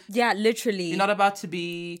you. Yeah, literally. You're not about to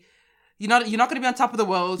be, you're not going to be on top of the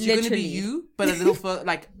world. You're going to be you, but a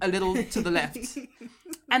little to the left.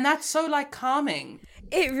 And that's so, like, calming.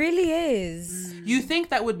 It really is. You think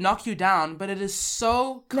that would knock you down, but it is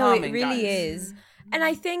so calming. No, it really is. And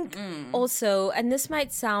I think also, and this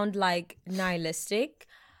might sound like nihilistic,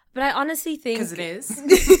 but I honestly think... Because it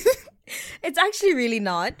is. It's actually really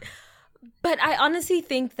not. But I honestly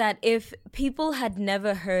think that if people had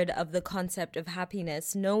never heard of the concept of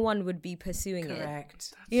happiness, no one would be pursuing it.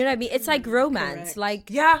 Correct. You know what I mean? It's like romance. Correct. Like...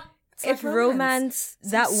 Yeah. If romance,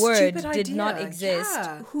 that word did not exist,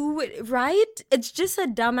 who would, right? It's just a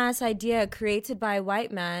dumbass idea created by a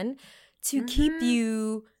white man to keep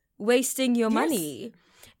you wasting your money.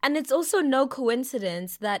 And it's also no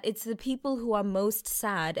coincidence that it's the people who are most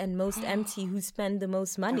sad and most empty who spend the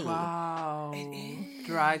most money. Wow.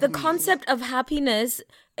 The concept of happiness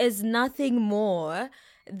is nothing more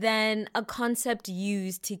than a concept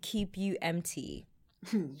used to keep you empty.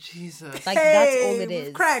 Jesus. Like, that's all it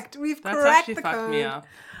is. We've That's cracked actually the fucked code. me up.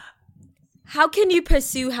 How can you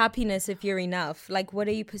pursue happiness if you're enough? Like, what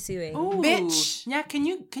are you pursuing? Ooh. Bitch. Yeah, can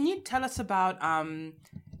you tell us about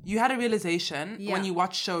you had a realization when you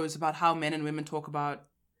watch shows about how men and women talk about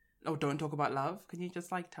or don't talk about love? Can you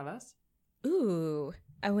just like tell us? Ooh,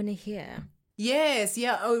 I want to hear. Yes,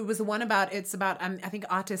 yeah. Oh, it was the one about, it's about I think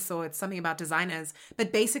artists, or it's something about designers.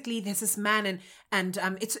 But basically, there's this man, and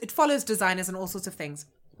it follows designers and all sorts of things.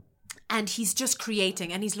 And he's just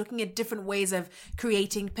creating, and he's looking at different ways of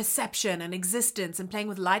creating perception and existence and playing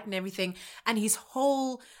with light and everything. And his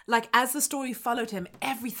whole, like, as the story followed him,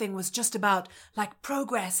 everything was just about like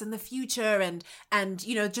progress and the future and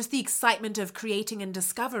you know, just the excitement of creating and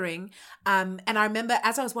discovering. And I remember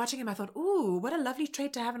as I was watching him, I thought, ooh, what a lovely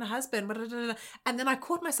trait to have in a husband. And then I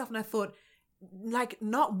caught myself and I thought, like,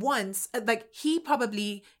 not once, like, he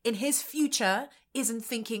probably in his future isn't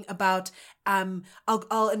thinking about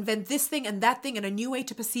I'll invent this thing and that thing and a new way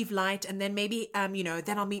to perceive light, and then maybe you know,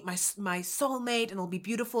 then I'll meet my soulmate and it'll be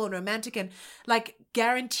beautiful and romantic, and like,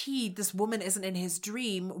 guaranteed this woman isn't in his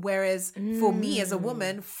dream. Whereas for me as a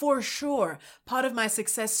woman, for sure, part of my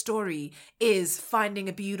success story is finding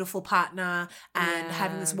a beautiful partner and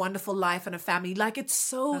having this wonderful life and a family. Like, it's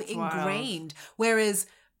so That's ingrained. Whereas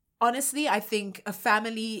honestly, I think a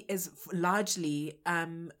family is largely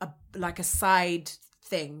like a side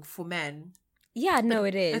thing for men. Yeah, no,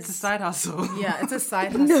 it is. It's a side hustle. Yeah, it's a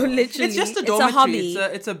side hustle. No, literally. It's just a It's dormitory. hobby.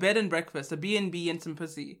 It's a bed and breakfast, a B&B and some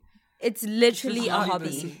pussy. It's literally a It's hobby.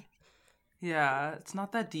 pussy. Yeah, it's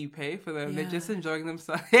not that deep, hey, for them. Yeah. They're just enjoying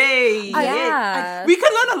themselves. Hey! Yeah. We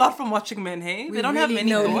can learn a lot from watching men, hey? They don't have really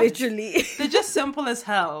many No, thoughts. literally. They're just simple as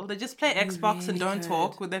hell. They just play Xbox really and don't could.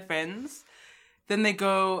 talk with their friends. Then they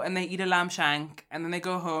go and they eat a lamb shank, and then they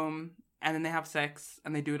go home, and then they have sex,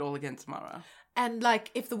 and they do it all again tomorrow. And like,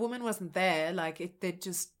 if the woman wasn't there, like, it Beat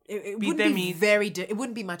wouldn't their be meat. it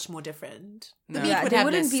wouldn't be much more different. The No. meat Yeah, would they have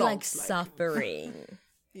wouldn't less be salt, like suffering.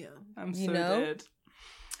 Yeah. I'm You so know? dead.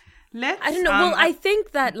 Let's, I don't know. Well, I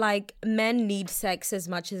think that like men need sex as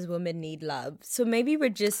much as women need love. So maybe we're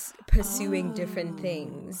just pursuing different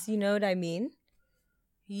things. You know what I mean?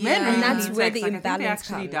 men Yeah. really And that's need where sex. the Like, I think they imbalance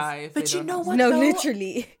actually comes. die if But they you don't know have what? No, though?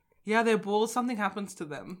 literally. Yeah, their balls, something happens to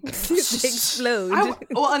them. They explode.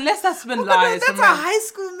 Well, unless that's been Oh my God, lies. that's from a men. high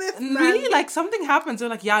school myth, man. Really, like, something happens. They're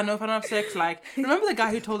like, yeah, no, if I don't have sex, like, remember the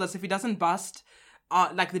guy who told us if he doesn't bust,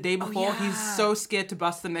 like, the day before, he's yeah. so scared to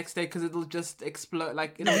bust the next day because it'll just explode.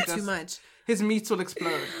 Like, it'll No, just, too much. His meats will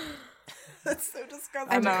explode. That's so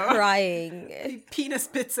disgusting. I'm crying. Penis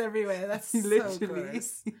bits everywhere. That's so Literally.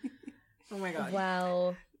 gross. Oh my God.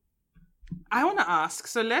 Wow. I want to ask,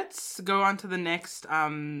 so let's go on to the next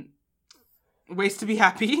ways to be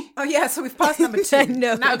happy. Oh yeah, so we've passed number 2.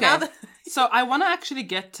 No. Now, Okay. now that, So I want to actually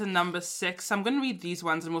get to number 6. I'm going to read these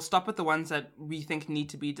ones and we'll stop at the ones that we think need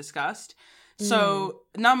to be discussed. So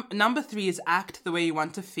number 3 is act the way you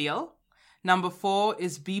want to feel. Number 4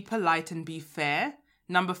 is be polite and be fair.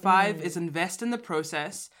 Number 5 is invest in the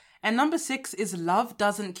process. And number 6 is love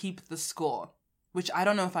doesn't keep the score, which I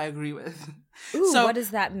don't know if I agree with. Ooh, So- what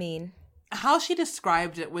does that mean? How she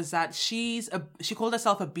described it was that she called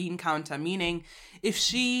herself a bean counter, meaning if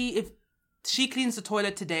she cleans the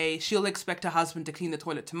toilet today, she'll expect her husband to clean the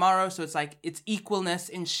toilet tomorrow. So it's like, it's equalness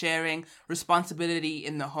in sharing responsibility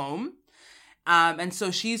in the home. And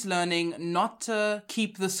so she's learning not to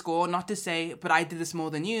keep the score, not to say, but I did this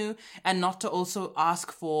more than you, and not to also ask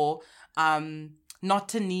for, not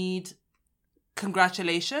to need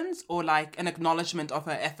congratulations or like an acknowledgement of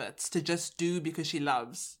her efforts, to just do because she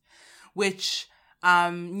loves. Which,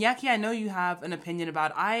 Nyaki, I know you have an opinion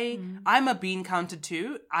about. I'm a bean counter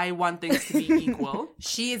too. I want things to be equal.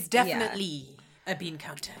 she is definitely a bean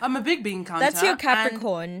counter. I'm a big bean counter. That's your and-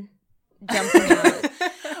 Capricorn jumping out.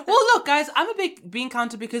 Well, look, guys, I'm a big bean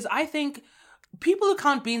counter because I think people who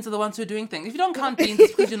count beans are the ones who are doing things. If you don't count beans,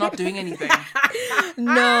 it's because you're not doing anything.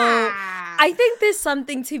 No. I think there's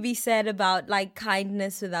something to be said about like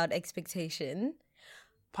kindness without expectation.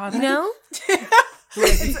 Pardon? You know?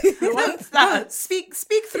 What's that? Speak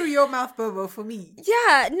through your mouth, Bobo, for me.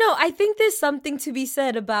 Yeah, no, I think there's something to be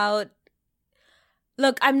said about.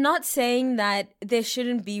 Look, I'm not saying that there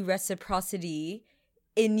shouldn't be reciprocity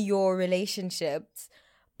in your relationships,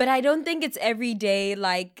 but I don't think it's every day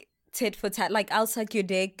like tit for tat. Like, I'll suck your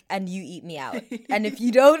dick and you eat me out, and if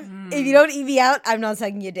you don't eat me out, I'm not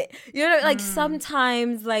sucking your dick. You know, like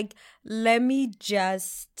sometimes, like, let me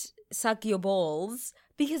just suck your balls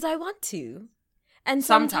because I want to. And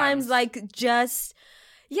sometimes, like, just,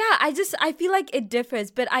 yeah, I feel like it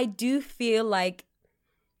differs, but I do feel like,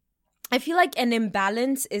 an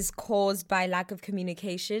imbalance is caused by lack of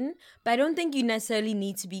communication, but I don't think you necessarily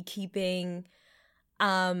need to be keeping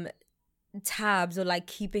tabs or, like,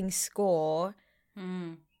 keeping score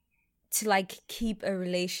to, like, keep a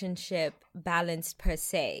relationship balanced per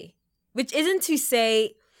se. Which isn't to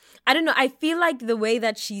say, I don't know. I feel like the way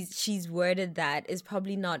that she's worded that is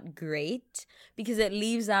probably not great because it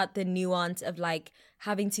leaves out the nuance of like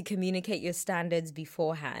having to communicate your standards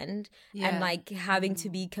beforehand and like having to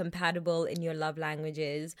be compatible in your love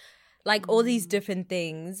languages, like all these different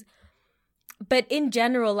things. But in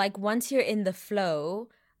general, like once you're in the flow,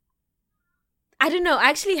 I don't know. I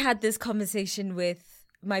actually had this conversation with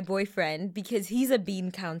my boyfriend because he's a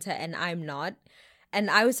bean counter and I'm not.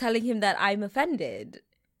 And I was telling him that I'm offended.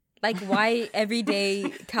 Like, why every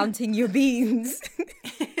day counting your beans?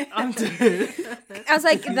 I was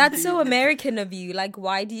like, that's so American of you. Like,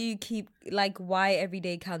 why do you keep, like, why every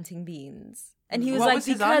day counting beans? And he was like,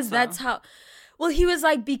 because that's how... Well, he was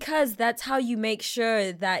like, because that's how you make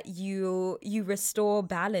sure that you restore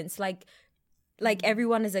balance. Like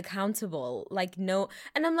everyone is accountable. Like, no...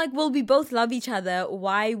 And I'm like, well, we both love each other.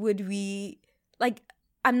 Why would we... Like...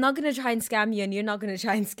 I'm not going to try and scam you and you're not going to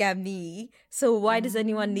try and scam me. So why does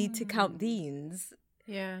anyone need to count beans?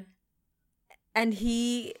 Yeah. And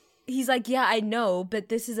he's like, yeah, I know, but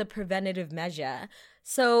this is a preventative measure.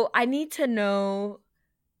 So I need to know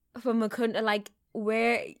from Mukunda, like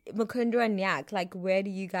where, Mukunda and Nyak, like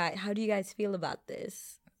how do you guys feel about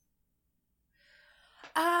this?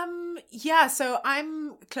 Yeah, so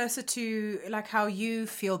I'm closer to like how you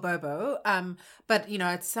feel, Bobo. But you know,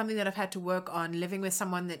 it's something that I've had to work on, living with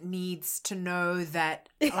someone that needs to know that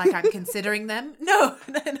like I'm considering them. No,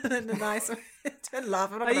 nice. Don't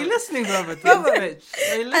laugh. Are you listening, Robert? Bobo. Are you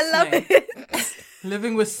listening? I love it.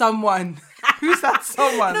 Living with someone. Who's that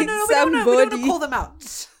someone? No, we don't want to call them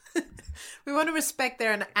out. We want to respect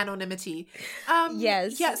their anonymity.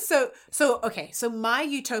 Yes. Yeah. So okay. So my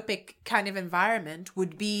utopic kind of environment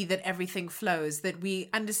would be that everything flows, that we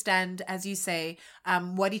understand, as you say,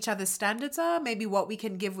 what each other's standards are, maybe what we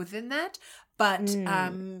can give within that, but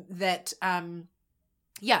then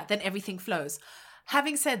everything flows.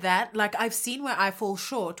 Having said that, like I've seen where I fall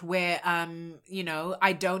short, where you know,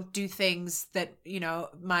 I don't do things that, you know,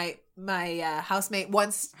 my housemate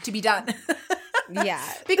wants to be done. Yeah.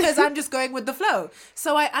 Because I'm just going with the flow.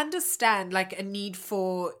 So I understand like a need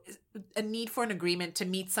for an agreement to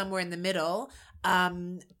meet somewhere in the middle.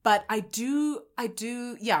 But I do,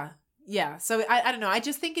 yeah. So I don't know. I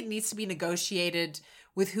just think it needs to be negotiated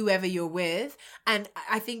with whoever you're with. And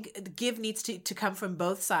I think give needs to come from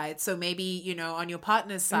both sides. So maybe, you know, on your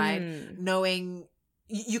partner's side, knowing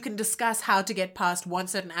you can discuss how to get past one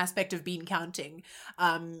certain aspect of bean counting,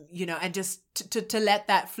 you know, and just to let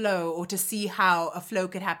that flow, or to see how a flow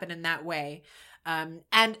could happen in that way.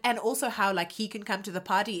 And also how like he can come to the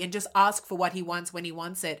party and just ask for what he wants when he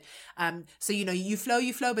wants it. So, you know, you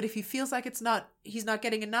flow, but if he feels like he's not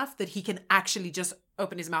getting enough, that he can actually just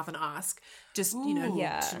open his mouth and ask, just, you know,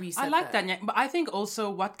 to reset. I like that. But I think also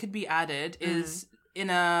what could be added is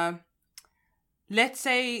let's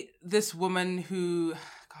say this woman who,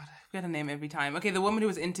 God, I forget her name every time. Okay, the woman who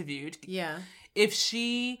was interviewed. Yeah. If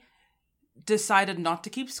she decided not to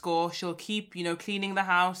keep score, she'll keep, you know, cleaning the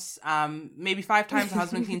house. Maybe 5 times, her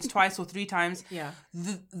husband cleans twice or 3 times. Yeah.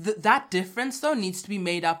 That difference, though, needs to be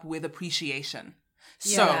made up with appreciation.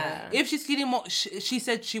 So if she's cleaning more, she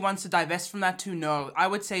said she wants to divest from that too. No, I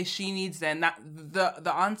would say she needs then that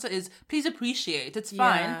the answer is please appreciate. It's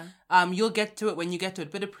fine. You'll get to it when you get to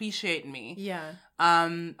it, but appreciate me. Yeah.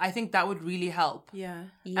 I think that would really help. Yeah.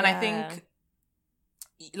 And I think,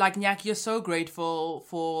 like Nyak, you're so grateful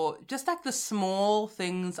for just like the small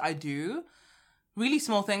things I do. Really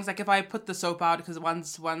small things. Like if I put the soap out because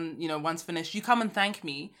once finished, you come and thank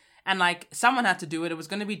me. And like someone had to do it. It was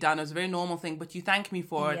going to be done. It was a very normal thing, but you thank me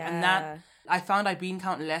for it. And that I found I bean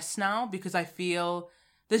count less now because I feel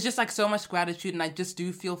there's just like so much gratitude and I just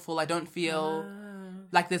do feel full. I don't feel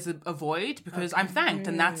like there's a void because I'm thanked.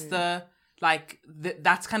 And that's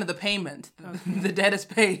that's kind of the payment. The debt is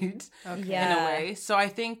paid in a way. So I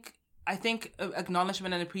think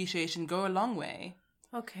acknowledgement and appreciation go a long way.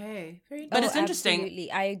 Okay. Very nice. But it's interesting.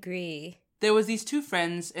 Absolutely. I agree. There was these 2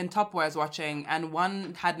 friends in Top Boy I was watching, and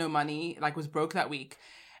one had no money, like was broke that week.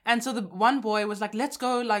 And so the one boy was like, let's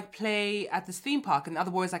go like play at this theme park. And the other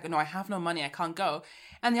boy was like, no, I have no money. I can't go.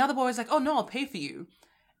 And the other boy was like, oh no, I'll pay for you.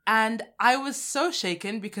 And I was so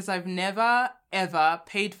shaken because I've never, ever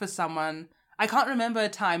paid for someone. I can't remember a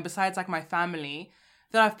time besides like my family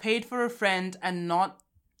that I've paid for a friend and not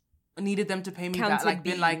needed them to pay me back. Like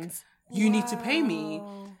been like, you need to pay me.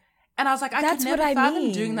 And I was like, I could never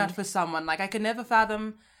fathom doing that for someone. Like, I could never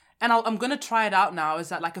fathom. And I'm going to try it out now. Is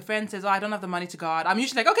that like a friend says, oh, I don't have the money to go out. I'm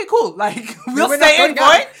usually like, okay, cool. Like, we'll stay in,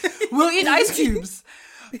 boy. We'll eat ice cubes.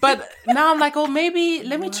 But now I'm like, oh, maybe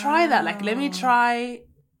let me try that. Like, let me try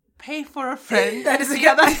pay for a friend. That is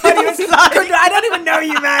I don't even know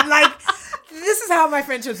you, man. Like, this is how my my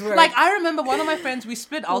friendships work. Like, I remember one of my friends, we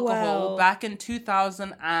split alcohol Wow. back in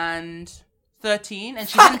 2013, and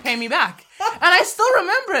she didn't pay me back. And I still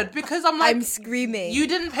remember it because I'm like, I'm screaming. you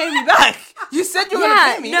didn't pay me back. You said you were going to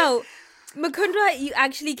pay me. No. Mukunda,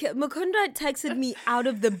 Mukunda texted me out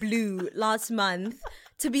of the blue last month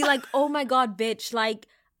to be like, oh my God, bitch, like,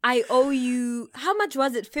 I owe you, how much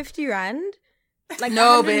was it? 50 Rand? Like,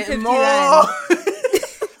 No, 150 babe, more. Rand.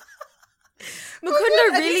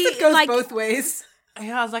 Mukunda At least really, it goes like, both ways.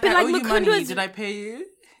 Yeah, I was like, But, I like, owe you Mukunda money. was- Did I pay you?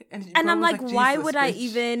 and God I'm was like, why Jesus, would I bitch.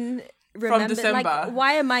 even remember? December. Like,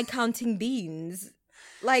 why am I counting beans?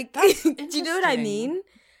 Like, do you know what I interesting. mean?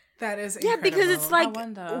 That is Yeah, because it's incredible.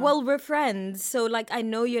 like, wonder. well, we're friends, so like I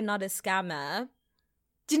know you're not a scammer.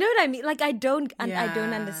 Do you know what I mean? Like I don't Yeah.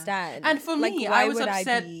 understand. And for Like, me, why I was would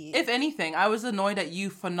upset. be- If anything, I was annoyed at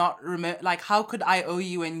you for not like, how could I owe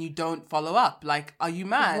you and you don't follow up? Like, are you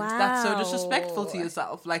mad? That's so disrespectful to Wow.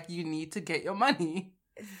 yourself. Like, you need to get your money.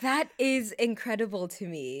 That is incredible to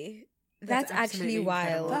me. That's actually absolutely wild.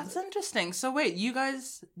 incredible. That's interesting. So wait, you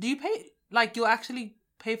guys, do you pay? Like, you'll actually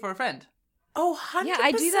pay for a friend? Oh, 100%. Yeah,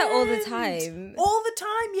 I do that all the time. All the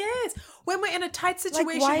time, yes. When we're in a tight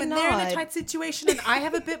situation, why when they're in a not? tight situation and I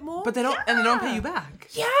have a bit more. But they don't, and they don't pay you back.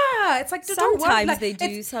 Yeah, it's like, don't worry. Sometimes Like, they do,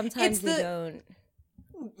 it's sometimes they the- don't.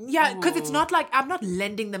 Yeah, because it's Ooh. not like I'm not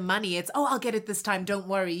lending them money. It's, oh, I'll get it this time. Don't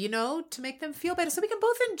worry, to make them feel better so we can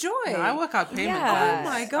both enjoy. I work out payment Yeah. plans.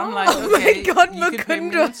 Oh my I'm God. like, Oh my okay, God, you can pay me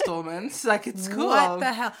in Mukunda. installments. Like, it's cool. What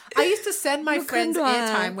the hell? I used to send my friends Mukunda.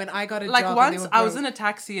 airtime when I got a Like, job. once I was in a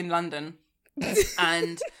taxi in London,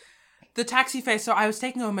 and the taxi fare. So I was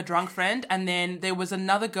taking home a drunk friend, and then there was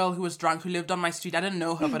another girl who was drunk who lived on my street. I didn't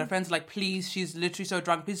know her, but her friends were like, please, she's literally so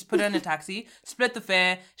drunk. Please put her in a taxi, split the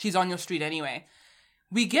fare. She's on your street anyway.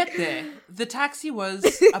 We get there. The taxi was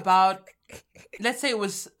about, let's say it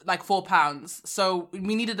was like £4. So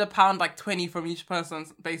we needed £1.20 from each person,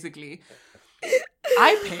 basically.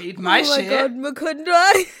 I paid my Oh my share. God,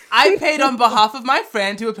 Mukunda. I paid on behalf of my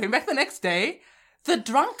friend who would pay me back the next day. The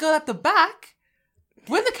drunk girl at the back,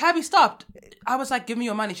 when the cabbie stopped, I was like, give me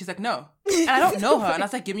your money. She's like, no. And I don't know her. And I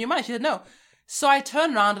was like, give me your money. She said, no. So I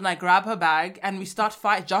turn around and I grab her bag and we start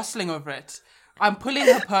jostling over it. I'm pulling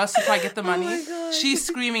her purse to try to get the money. my God. She's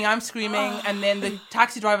screaming, I'm screaming. And then the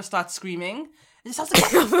taxi driver starts screaming. And starts to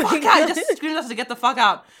get the fuck out. Just screaming us to get the fuck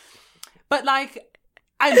out. But like,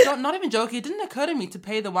 I'm not even joking. It didn't occur to me to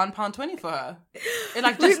pay the £1.20 for her. It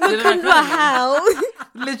like just didn't occur to Mukunda, me. how?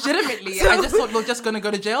 Legitimately, I just thought we're just gonna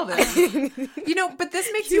go to jail then. But this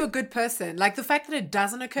makes you a good person. Like the fact that it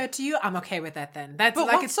doesn't occur to you, I'm okay with that then. That's But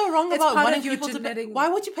like what's so wrong it's about part wanting of your people to pay? genetic- Why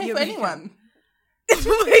would you pay your for makeup. anyone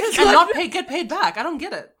Oh my and God. not get paid back? I don't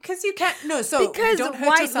get it. Because you can't. No, so Because don't hurt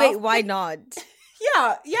why? yourself. Wait, why not?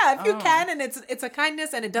 Yeah. If you Oh. can, and it's a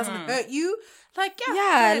kindness, and it doesn't hurt you, like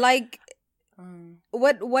Yeah, but- like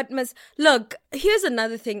what must look. Here's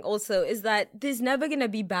another thing. Also, is that there's never gonna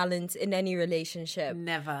be balance in any relationship.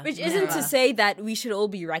 never. Which isn't to never. say that we should all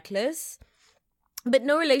be reckless, but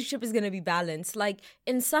no relationship is going to be balanced. Like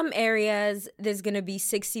in some areas, there's going to be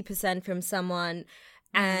 60% from someone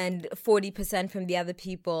and 40% from the other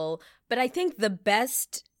people. But I think the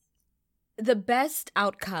best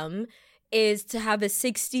outcome is to have a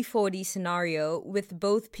 60-40 scenario with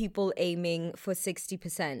both people aiming for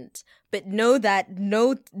 60%. But know that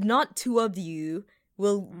not two of you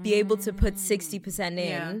will be able to put 60%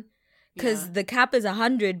 Yeah. in. Because the cap is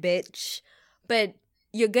 100, bitch. But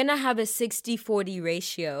you're going to have a 60-40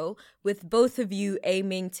 ratio with both of you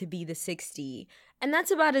aiming to be the 60. And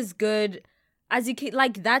that's about as good as you can.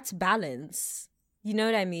 Like, that's balance. You know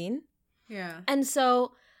what I mean? Yeah. And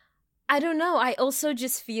so, I don't know. I also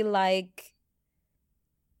just feel like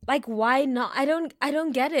why not? I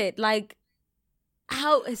don't get it. Like,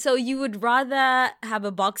 how? So you would rather have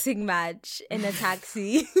a boxing match in a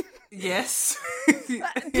taxi? Yes.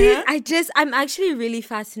 Dude, I'm actually really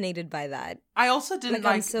fascinated by that. I also didn't Like,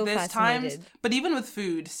 I'm like. so There's times, fascinated. but even with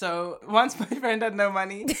food. So once my friend had no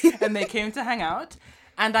money, and they came to hang out,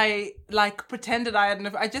 and I like pretended I had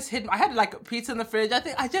no. I had like pizza in the fridge. I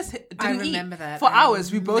think I just didn't eat remember that. for I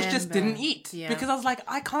hours. We both just remember. didn't eat Yeah. because I was like,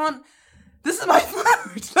 I can't. This is my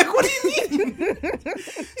food. Like, what do you mean?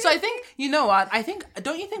 So I think, you know what?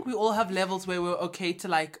 Don't you think we all have levels where we're okay to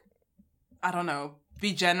like, I don't know,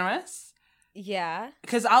 be generous? Yeah.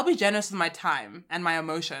 Because I'll be generous with my time and my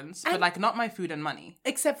emotions, but like not my food and money.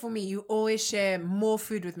 Except for me, you always share more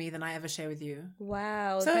food with me than I ever share with you.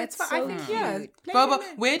 Wow. So that's it's fine. so I think cute. yeah. Boba,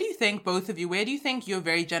 where do you think, both of you, where do you think you're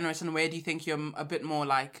very generous and where do you think you're a bit more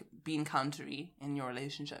like being countery in your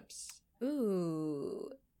relationships? Ooh.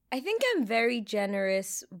 I think I'm very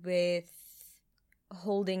generous with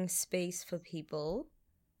holding space for people.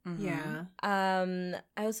 Yeah. I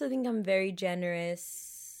also think I'm very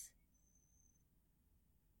generous.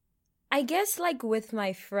 I guess like with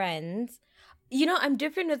my friends, you know, I'm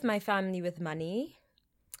different with my family with money.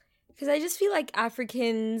 Because I just feel like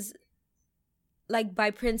Africans, like by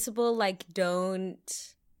principle, like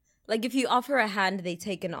don't, like if you offer a hand, they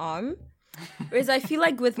take an arm. Whereas I feel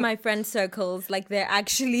like with my friend circles, like they're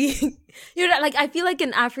actually, you know, like I feel like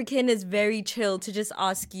an African is very chill to just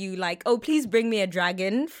ask you like, oh, please bring me a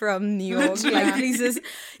dragon from New York. Like, please just,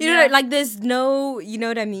 you know, like there's no, you know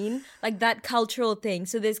what I mean? Like that cultural thing.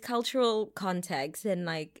 So there's cultural context and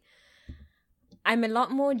like, I'm a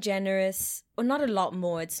lot more generous, or not a lot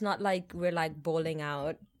more. It's not like we're like bawling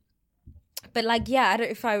out. But like, yeah,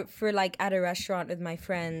 if we're like at a restaurant with my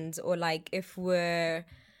friends, or like if we're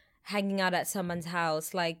hanging out at someone's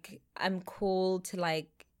house, like I'm cool to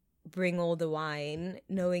like bring all the wine,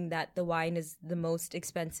 knowing that the wine is the most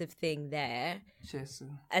expensive thing there. Cheers.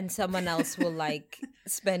 And someone else will like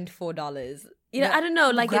spend $4. You know, I don't know,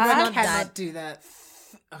 like it's not cannot that. do that.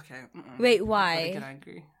 Okay. Wait, I'm why? gonna get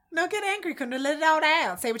angry. No, get angry. Couldn't let it all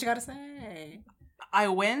out. Say what you gotta say. I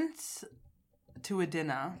went to a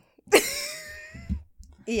dinner.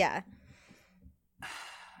 Yeah.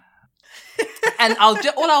 And all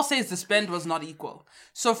I'll say is the spend was not equal.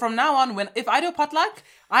 So from now on, if I do a potluck,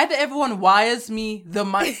 either everyone wires me the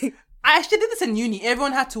money. I actually did this in uni.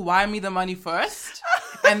 Everyone had to wire me the money first,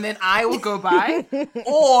 and then I will go buy.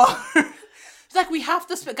 Or it's like we have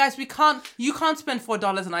to spend, guys. You can't spend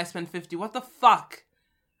 $4 and I spend $50. What the fuck?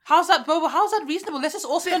 How's that, Bobo? How's that reasonable? Let's just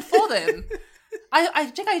all spend $4 then. I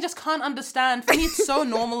think I just can't understand. For me, it's so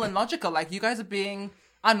normal and logical. Like you guys are being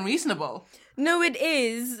unreasonable. No, it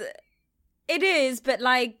is. It is, but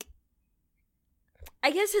like,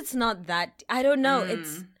 I guess it's not that. I don't know.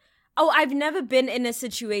 I've never been in a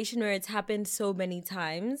situation where it's happened so many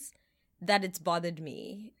times that it's bothered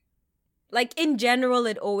me. Like, in general,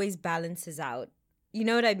 it always balances out. You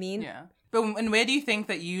know what I mean? Yeah. But and where do you think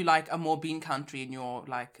that you like are more bean country in your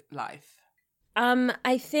like life?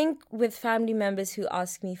 I think with family members who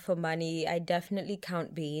ask me for money, I definitely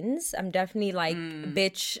count beans. I'm definitely like,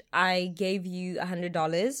 bitch, I gave you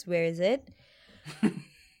 $100. Where is it?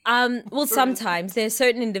 Well, sometimes there's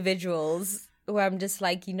certain individuals where I'm just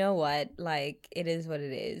like, you know what? Like, it is what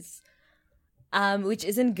it is. Which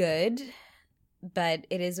isn't good, but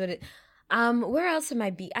it is what it. Where else am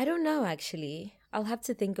I I don't know, actually. I'll have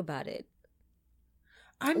to think about it.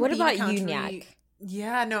 What about you, Nyak?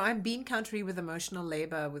 Yeah, no, I'm bean country with emotional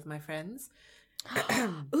labor with my friends.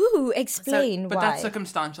 Ooh, explain But why. that's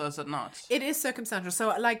circumstantial, is it not? It is circumstantial.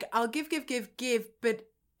 So, like, I'll give, but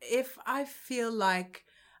if I feel like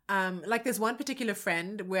there's one particular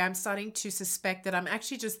friend where I'm starting to suspect that I'm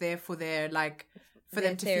actually just there for their, like, for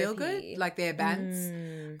them to feel good, like their bands.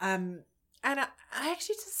 And I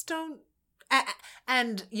actually just don't.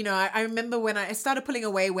 And, you know, I remember when I started pulling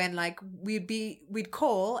away when, like, we'd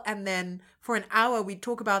call and then for an hour we'd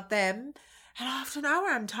talk about them. And after an hour,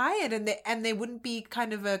 I'm tired, and they wouldn't be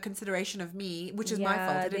kind of a consideration of me, which is my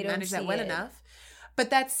fault. I didn't manage that well enough, but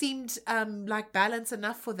that seemed like balance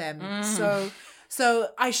enough for them. So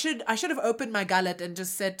I should have opened my gullet and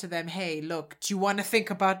just said to them, "Hey, look, do you want to think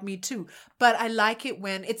about me too?" But I like it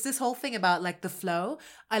when it's this whole thing about like the flow.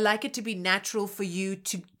 I like it to be natural for you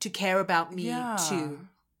to care about me too.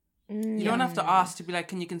 You don't have to ask to be like,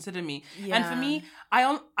 "Can you consider me?" Yeah. And for me,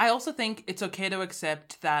 I also think it's okay to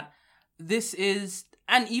accept that this is,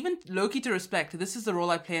 and even low-key to respect, this is the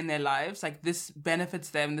role I play in their lives. Like, this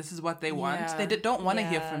benefits them. This is what they want. Yeah. They don't want to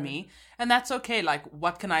hear from me. And that's okay. Like,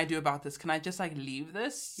 what can I do about this? Can I just, like, leave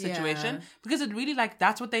this situation? Yeah. Because it really, like,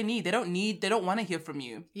 that's what they need. They don't want to hear from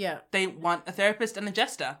you. Yeah. They want a therapist and a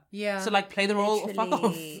jester. Yeah. So, like, play the role or fuck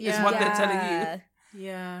off is what they're telling you.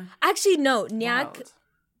 Yeah. Actually, no, Nyak, Wild.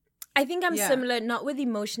 I think I'm similar, not with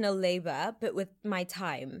emotional labor, but with my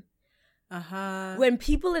time. Uh-huh. When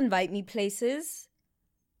people invite me places,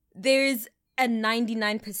 there's a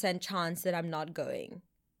 99% chance that I'm not going.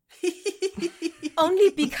 Only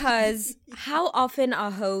because how often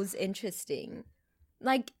are hoes interesting?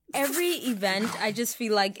 Like, every event, I just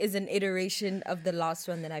feel like is an iteration of the last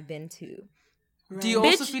one that I've been to. Do you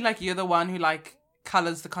also feel like you're the one who, like,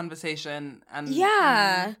 colors the conversation? And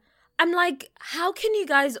Yeah. I'm like, how can you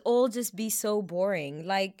guys all just be so boring?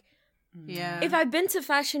 Like, Yeah. if I've been to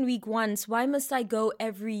Fashion Week once, why must I go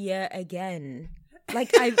every year again?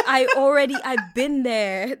 Like, I've been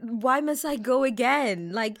there. Why must I go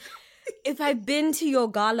again? Like, if I've been to your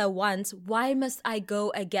gala once, why must I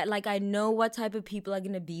go again? Like, I know what type of people are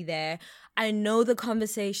going to be there. I know the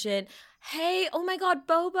conversation. Hey, oh my God,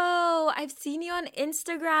 Bobo, I've seen you on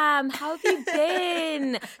Instagram. How have you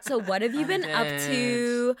been? So what have you been up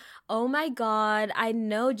to? Oh my God, I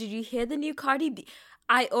know. Did you hear the new Cardi B?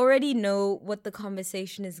 I already know what the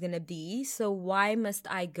conversation is going to be. So why must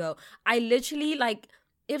I go? I literally, like,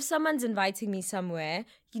 if someone's inviting me somewhere,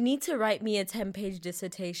 you need to write me a 10-page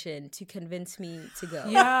dissertation to convince me to go.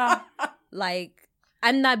 Yeah. Like,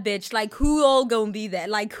 I'm that bitch. Like, who all gonna be there?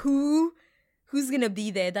 Like, who's gonna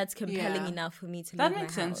be there that's compelling enough for me to leave my house? That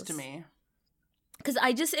makes sense to me. Because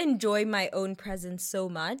I just enjoy my own presence so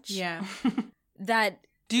much. Yeah. That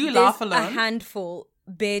Do you there's laugh alone? a handful,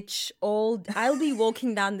 bitch, I'll be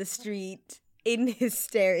walking down the street in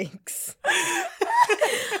hysterics.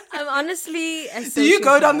 I'm honestly a Do you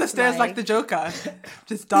go down sociopath, the stairs like the Joker?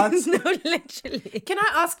 Just dance? No, literally. Can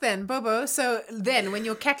I ask then, Bobo, so then when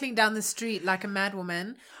you're cackling down the street like a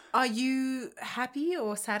madwoman, are you happy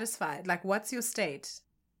or satisfied? Like, what's your state?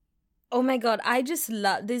 Oh my God, I just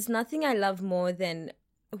love, there's nothing I love more than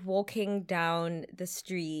walking down the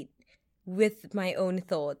street with my own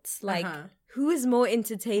thoughts. Like, who is more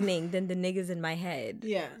entertaining than the niggas in my head?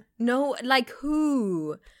 Yeah. No, like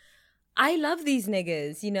who? I love these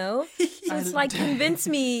niggas, you know? So it's like, convince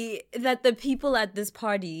me that the people at this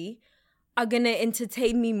party are gonna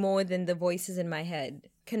entertain me more than the voices in my head.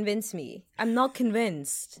 Convince me. I'm not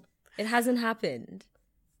convinced. It hasn't happened.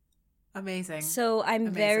 Amazing. So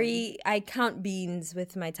I count beans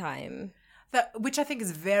with my time. Which I think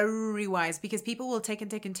is very wise, because people will take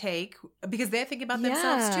and take and take because they're thinking about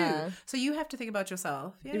themselves too. So you have to think about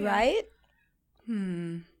yourself. Yeah, right?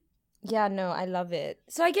 Yeah, no, I love it.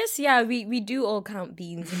 So I guess, we do all count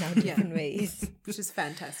beans in our different ways. Which is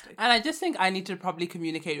fantastic. And I just think I need to probably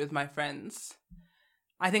communicate with my friends.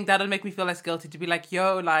 I think that'll make me feel less guilty to be like,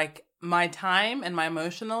 yo, like, my time and my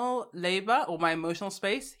emotional labor or my emotional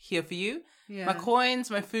space here for you. Yeah. My coins,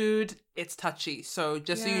 my food, it's touchy. So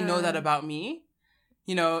just so you know that about me,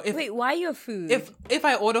 you know, Wait, why your food? if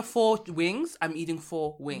I order 4 wings, I'm eating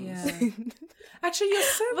 4 wings. Yeah. Actually, you're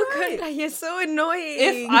so right. You're so annoying.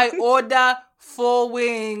 If I order 4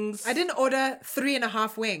 wings, I didn't order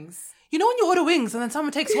 3.5 wings. you know when you order wings and then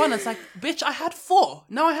someone takes one, it's like, bitch, I had 4.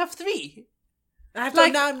 Now I have 3. I have Like,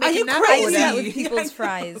 to now are make you another crazy? I do that order. with people's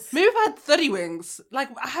fries. Maybe if I had 30 wings, like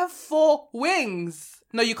I have 4 wings.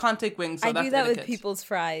 No, you can't take wings. So I do that's that with etiquette. people's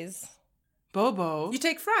fries. Bobo. You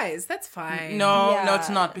take fries. That's fine. No, Yeah. no, it's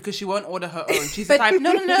not, because she won't order her own. She's the type,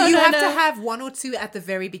 no. You have to have 1 or 2 at the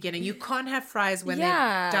very beginning. You can't have fries when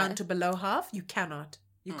Yeah. they're down to below half. You cannot.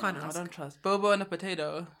 You can't I ask. don't trust. Bobo and a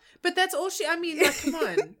potato. But that's all I mean, like, come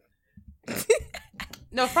on.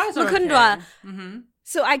 No, fries are Mukundwa. okay.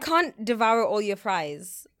 So I can't devour all your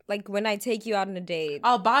fries. Like when I take you out on a date.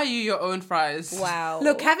 I'll buy you your own fries. Wow.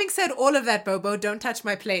 Look, having said all of that, Bobo, don't touch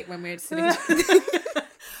my plate when we're sitting.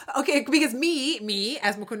 Okay, because me,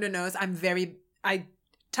 as Mukunda knows,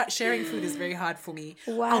 sharing food is very hard for me.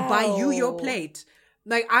 Wow. I'll buy you your plate.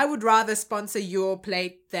 Like, I would rather sponsor your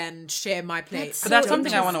plate than share my plate. That's But that's So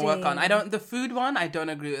something I want to work on. interesting. The food one, I don't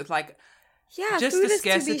agree with. Like, Yeah, just food the is to be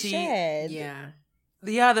scarcity. shared. Yeah.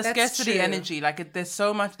 the That's scarcity true. energy. Like,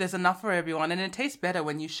 there's enough for everyone, and it tastes better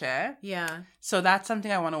when you share. Yeah. So that's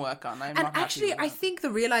something I want to work on. I'm And not actually, happy I with that. think the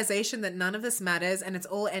realization that none of this matters and it's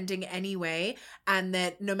all ending anyway, and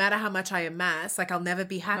that no matter how much I amass, like, I'll never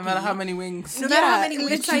be happy. no matter how many wings. No matter how Yeah, many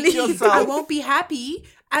wings I literally. eat, I won't be happy.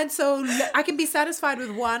 And so I can be satisfied with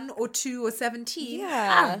 1 or 2 or 17.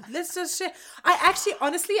 Yeah. Let's just share.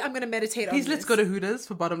 Honestly, I'm going to meditate on Please, this. let's go to Hooters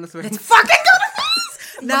for bottomless wings. Fucking go to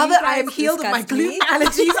this! Now You that I guys am healed of my disgust me. gluten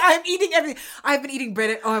allergies, I'm eating everything. I've been eating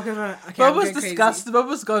bread. Oh, okay, I'm Bobo's going crazy. disgusted.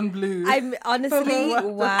 Bobo's gone blue. I'm honestly,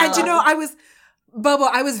 wow. And you know, I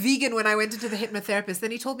was vegan when I went into the hypnotherapist.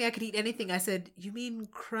 Then he told me I could eat anything. I said, "You mean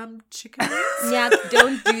crumb chicken wings?" Nyak,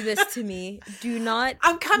 don't do this to me. Do not.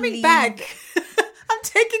 I'm coming leave- back. I'm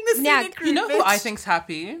taking the Nyak, scenic route, you know who bitch. I think's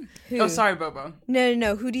happy? Who? Oh, sorry, Bobo.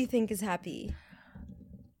 No. Who do you think is happy?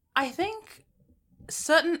 I think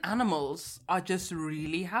certain animals are just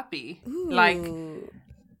really happy. Ooh,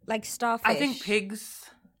 like starfish. I think pigs,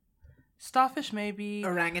 starfish maybe.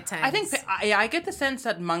 Orangutans. I think I get the sense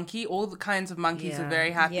that all the kinds of monkeys are Yeah.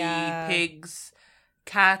 very happy. Yeah. Pigs,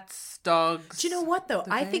 cats, dogs. Do you know what though?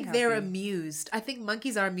 I very think they're happy. amused. I think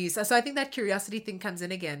monkeys are amused. So I think that curiosity thing comes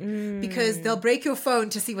in again because they'll break your phone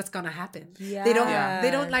to see what's gonna happen. They don't. Yeah. They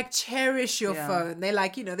don't like cherish your Yeah. phone. They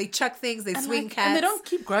like they chuck things. They swing cats. And they don't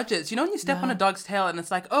keep grudges. You know when you step on a dog's tail and it's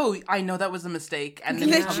like, oh, I know that was a mistake, and then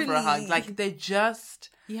you come for a hug. Literally. Like, they're just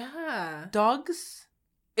Yeah. dogs.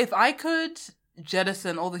 If I could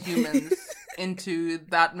jettison all the humans into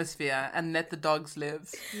the atmosphere and let the dogs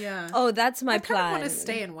live. Yeah. Oh, that's my I kind of plan. want to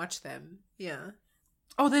stay and watch them. Yeah.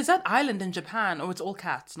 Oh, there's that island in Japan. Oh, it's all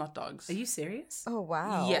cats, not dogs. Are you serious? Oh,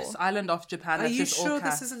 wow. Yes, island off Japan. Are That's you just all sure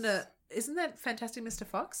cats. this isn't that Fantastic Mr.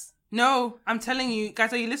 Fox? No, I'm telling you,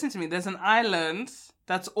 guys, are you listening to me? There's an island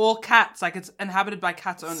that's all cats, like it's inhabited by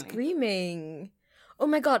cats only. Screaming. Oh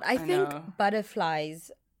my God, I think know.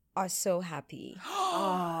 butterflies are so happy.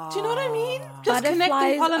 Do you know what I mean? Just Butterflies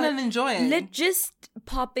connecting pollen are and enjoying. Just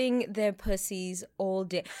popping their pussies all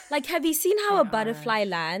day. Like, have you seen how a butterfly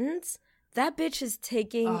lands? That bitch is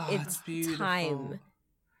taking it's its beautiful. time.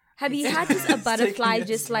 Have you had just a It's butterfly taking its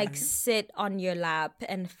just like time. sit on your lap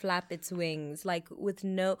and flap its wings, like with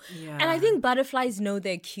no. Yeah. And I think butterflies know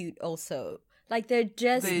they're cute also. Like, they're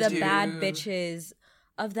just They the do. bad bitches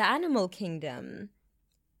of the animal kingdom.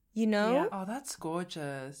 You know? Oh, that's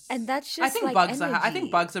gorgeous. And that's just I think like bugs energy. are. I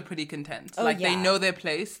think bugs are pretty content. Oh, Like they yeah. know their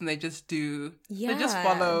place and they just do. They just Yeah.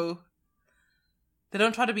 follow. They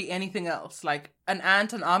don't try to be anything else. Like an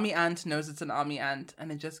army ant knows it's an army ant,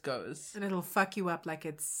 and it just goes. And it'll fuck you up like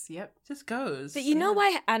it's, yep. Just goes. But you know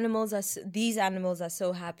why these animals are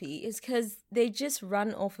so happy is because they just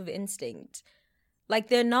run off of instinct. Like,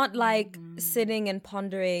 they're not like sitting and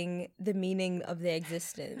pondering the meaning of their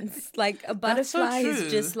existence. Like, a That's so butterfly is true.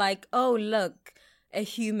 just like, oh, look, a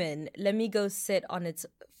human. Let me go sit on its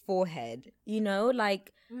forehead. You know,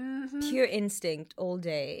 like pure instinct all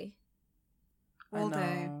day. All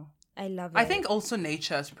day. know. I love it. I think also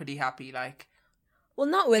nature is pretty happy. Like well,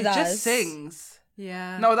 not with it us. just sings.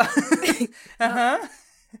 Yeah. No, that. Uh-huh.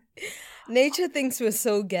 Nature thinks we're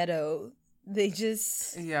so ghetto. They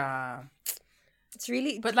just, Yeah. it's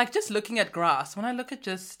really, But like just looking at grass, when I look at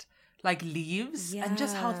just like leaves and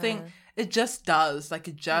just how Yeah. it just does. Like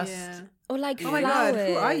it just. Yeah. or like Oh flowers. my God,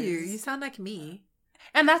 who are you? You sound like me.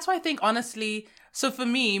 And that's why I think, honestly, so for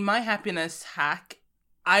me, my happiness hack,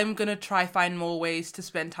 I'm going to try find more ways to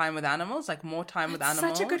spend time with animals, like more time with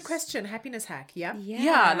animals. Such a good question. Happiness hack. Yeah.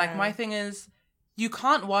 Yeah, like my thing is, you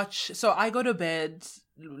can't watch. So I go to bed,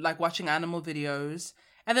 like watching animal videos.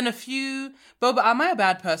 And then Boba, am I a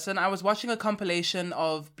bad person? I was watching a compilation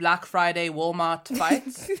of Black Friday Walmart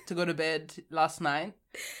fights to go to bed last night.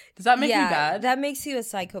 Does that make me bad? That makes you a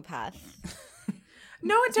psychopath.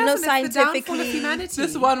 No, it No, doesn't. It's the downfall of scientifically- humanity.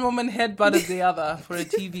 This one woman headbutted the other for a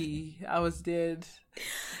TV. I was dead.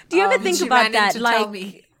 Do you ever think She about ran in that? to tell Like,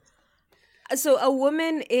 me. so a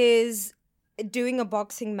woman is doing a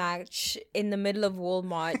boxing match in the middle of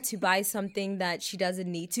Walmart to buy something that she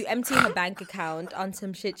doesn't need, to empty her bank account on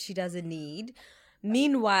some shit she doesn't need.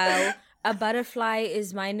 Meanwhile, a butterfly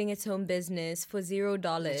is minding its own business for $0,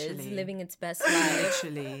 Literally. living its best life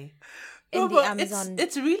Literally. in No, the but Amazon.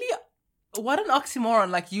 It's really what an oxymoron.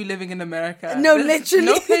 Like you living in America. No, There's literally.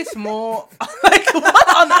 no place more. Like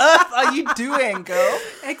what on earth are you doing, girl?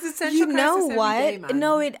 Existential You know crisis every what? day, man.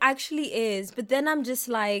 No, it actually is. But then I'm just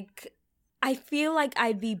like, I feel like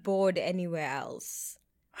I'd be bored anywhere else.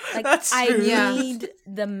 Like, That's I true. Yeah. need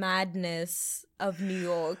the madness of New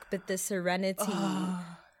York, but the serenity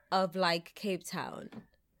of like Cape Town.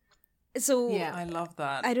 So Yeah. I love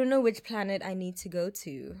that. I don't know which planet I need to go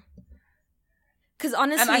to. Because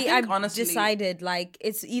honestly, think, I've honestly- decided like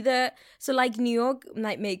it's either so like New York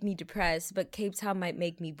might make me depressed, but Cape Town might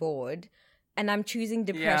make me bored, and I'm choosing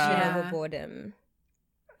depression Yeah. over boredom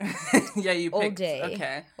Yeah, you all picked. day.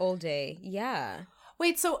 Okay. all day. Yeah.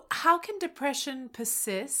 Wait, so how can depression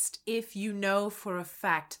persist if you know for a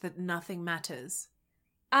fact that nothing matters?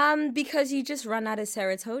 Because you just run out of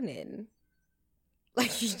serotonin.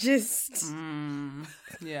 Like you just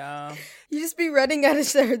Yeah. you just be running out of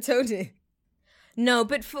serotonin. No,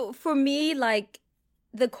 but for me, like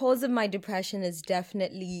the cause of my depression is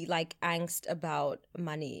definitely like angst about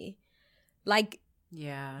money. Like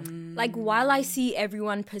Yeah. like while I see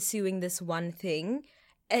everyone pursuing this one thing,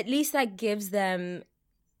 at least that gives them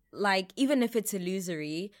like, even if it's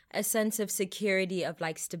illusory, a sense of security, of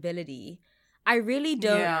like stability. I really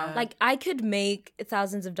don't Yeah. like I could make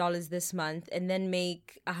thousands of dollars this month and then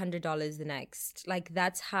make $100 the next. Like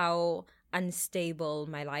that's how unstable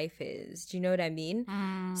my life is. Do you know what I mean?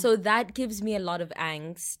 So that gives me a lot of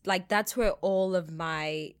angst. Like that's where all of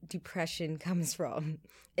my depression comes from.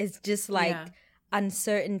 It's just like Yeah.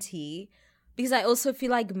 uncertainty, because I also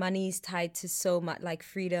feel like money is tied to so much like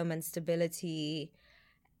freedom and stability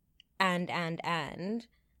and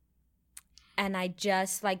I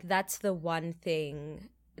just like that's the one thing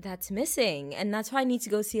that's missing, and that's why I need to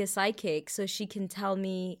go see a psychic so she can tell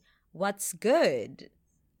me what's good.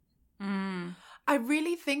 I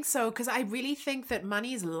really think so, because I really think that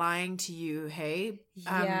money is lying to you, hey?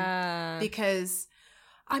 Yeah. Because,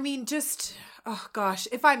 I mean, just, oh gosh,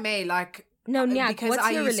 if I may, like, No, Nyak, because what's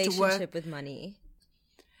I your used to relationship work. with money?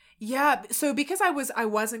 Yeah, so because I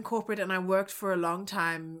was in corporate and I worked for a long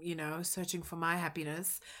time, you know, searching for my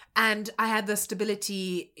happiness, and I had the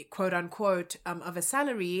stability, quote unquote, of a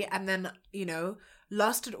salary, and then, you know,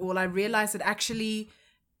 lost it all. I realized that actually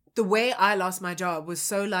the way I lost my job was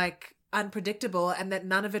so like unpredictable, and that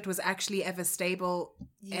none of it was actually ever stable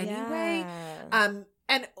anyway. Yeah.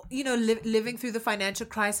 And you know, living through the financial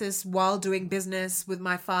crisis while doing business with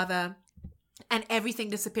my father, and everything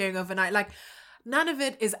disappearing overnight, like none of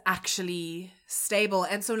it is actually stable.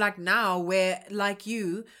 And so like now, where like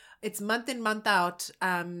you, it's month in, month out,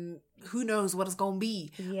 who knows what it's gonna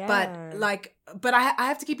be. Yeah. But I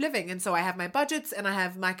have to keep living, and so I have my budgets and I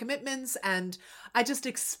have my commitments, and I just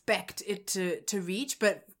expect it to reach,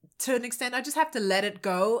 but to an extent I just have to let it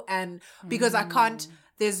go. And because I can't,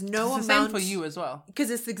 there's no It's the amount same for you as well. because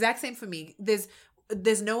it's the exact same for me.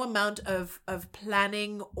 There's no amount of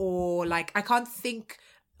planning, or like I can't think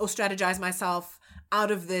or strategize myself out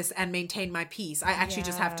of this and maintain my peace. I actually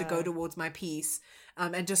just have to go Yeah. towards my peace,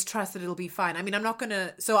 and just trust that it'll be fine. I mean, I'm not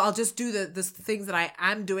gonna. So I'll just do the things that I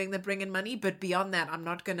am doing that bring in money, but beyond that, I'm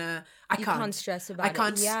not gonna. You can't stress about I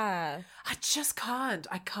can't. it. Yeah. I just can't.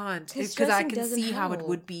 I can't 'Cause because I stressing can doesn't see how it help.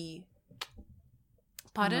 would be.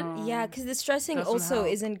 Pardon? Yeah, because the stressing Doesn't also help.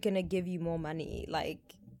 isn't going to give you more money. Like,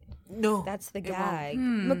 No, that's the it won't. gag.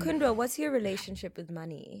 Mukundwa, what's your relationship with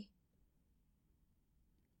money?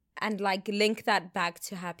 And like link that back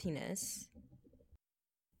to happiness.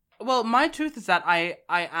 Well, my truth is that I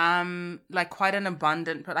am like quite an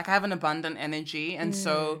abundant, like I have an abundant energy, and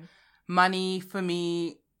so money for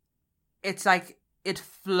me, it's like it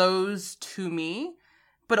flows to me,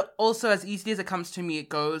 but also as easily as it comes to me, it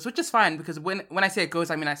goes, which is fine because when I say it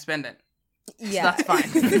goes, I mean I spend it. Yeah. So that's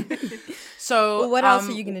fine. So Well, what else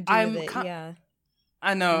are you going to do I'm with it? Yeah.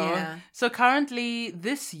 I know. Yeah. So currently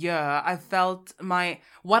this year I felt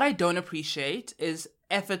what I don't appreciate is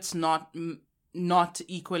efforts not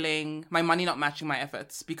equaling my money, not matching my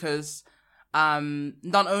efforts, because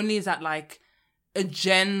not only is that like a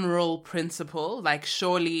general principle, like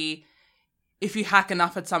surely if you hack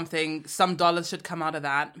enough at something, some dollars should come out of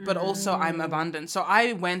that, but also I'm abundant. So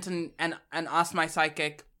I went and asked my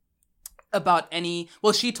psychic about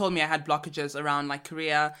she told me I had blockages around like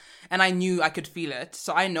career, and I knew I could feel it.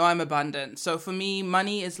 So I know I'm abundant. So for me,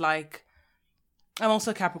 money is like, I'm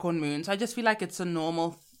also Capricorn moon, so I just feel like it's a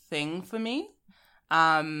normal thing for me.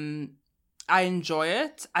 I enjoy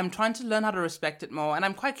it. I'm trying to learn how to respect it more, and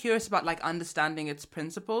I'm quite curious about like understanding its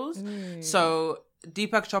principles. So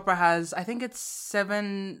Deepak Chopra has, I think it's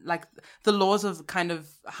 7, like the laws of kind of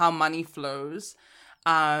how money flows.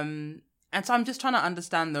 And so I'm just trying to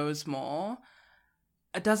understand those more.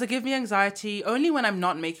 Does it give me anxiety? Only when I'm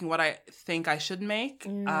not making what I think I should make.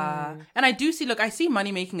 And I do I see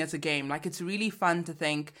money making as a game. Like it's really fun to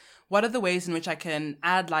think, what are the ways in which I can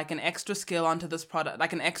add like an extra skill onto this product?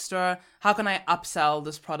 Like how can I upsell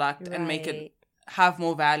this product and make it have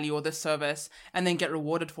more value, or this service, and then get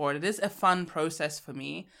rewarded for it? It is a fun process for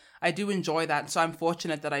me. I do enjoy that. So I'm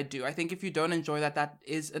fortunate that I do. I think if you don't enjoy that, that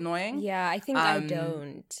is annoying. Yeah, I think I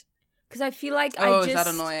don't. Because I feel like is that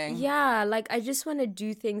annoying? Yeah, like I just want to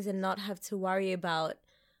do things and not have to worry about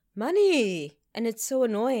money. And it's so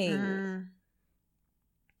annoying.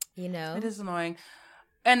 You know? It is annoying.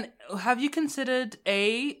 And have you considered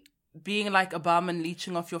A, being like a bum and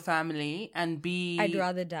leeching off your family, and B, I'd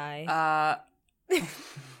rather die.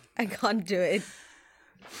 I can't do it.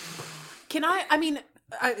 Can I mean,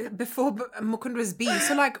 before Mukundra's B,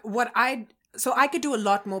 so like so I could do a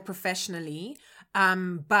lot more professionally,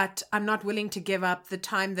 but I'm not willing to give up the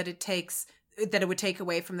time that it would take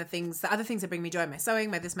away from the other things that bring me joy, my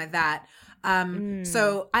sewing, my this, my that.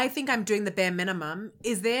 So I think I'm doing the bare minimum.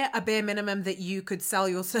 Is there a bare minimum that you could sell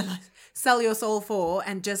your soul for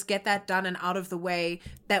and just get that done and out of the way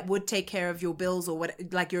that would take care of your bills or what,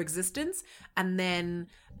 like your existence, and then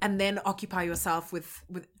occupy yourself with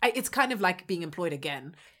it's kind of like being employed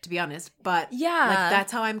again, to be honest, but yeah, like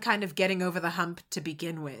that's how I'm kind of getting over the hump to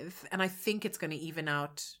begin with, and I think it's going to even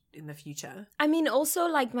out in the future. I mean, also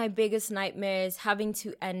like my biggest nightmare is having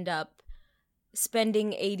to end up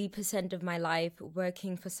spending 80% of my life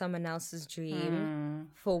working for someone else's dream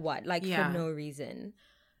for what? Like for no reason.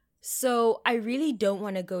 So I really don't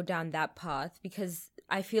want to go down that path, because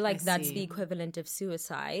I feel like that's the equivalent of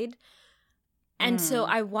suicide. And so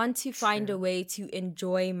I want to find a way to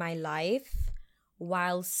enjoy my life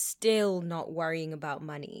while still not worrying about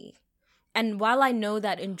money. And while I know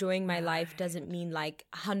that enjoying my life doesn't mean like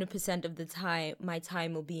 100% of the time my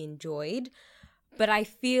time will be enjoyed, but I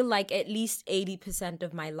feel like at least 80%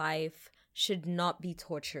 of my life should not be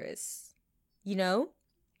torturous. you know?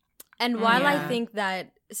 And while I Yeah. think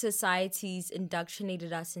that society's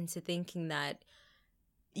indoctrinated us into thinking that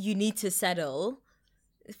you need to settle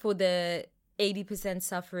for the 80%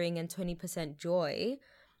 suffering and 20% joy,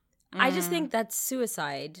 I just think that's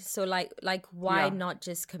suicide. So like why Yeah. not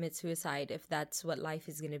just commit suicide if that's what life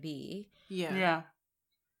is going to be? Yeah. Yeah.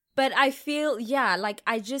 But I feel,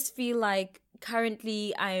 I just feel like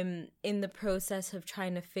currently I'm in the process of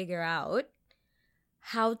trying to figure out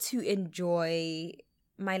how to enjoy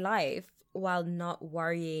my life while not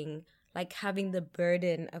worrying, like having the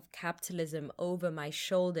burden of capitalism over my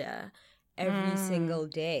shoulder every single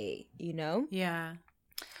day, you know? Yeah.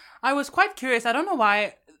 I was quite curious. I don't know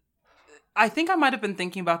why. I think I might have been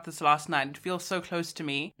thinking about this last night. It feels so close to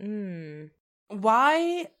me.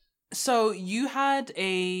 Why? So you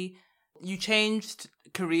changed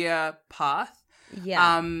career path.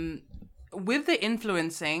 Yeah. With the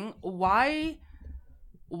influencing, why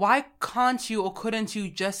can't you or couldn't you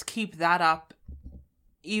just keep that up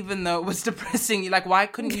even though it was depressing? Like, why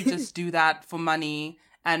couldn't you just do that for money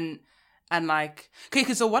and like, okay,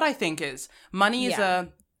 because so what I think is money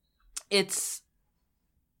is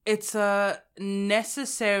it's a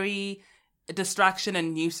necessary distraction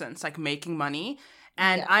and nuisance, like making money.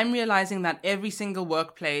 And I'm realizing that every single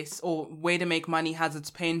workplace or way to make money has its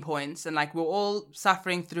pain points, and like we're all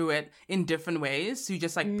suffering through it in different ways. So you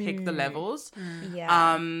just like pick the levels.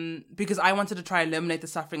 Yeah. Because I wanted to try eliminate the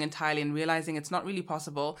suffering entirely and realizing it's not really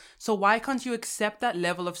possible. So why can't you accept that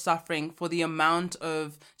level of suffering for the amount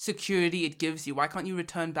of security it gives you? Why can't you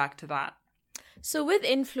return back to that? So with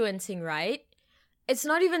influencing, right? It's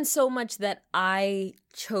not even so much that I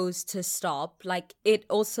chose to stop. Like, it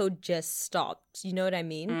also just stopped. You know what I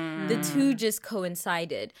mean? The two just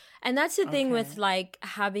coincided. And that's the thing with, like,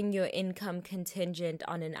 having your income contingent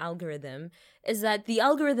on an algorithm, is that the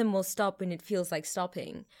algorithm will stop when it feels like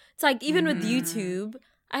stopping. It's like, even with YouTube,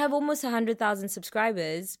 I have almost 100,000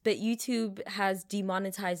 subscribers, but YouTube has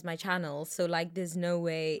demonetized my channel. So, like, there's no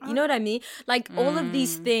way. You know what I mean? Like, all of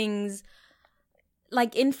these things...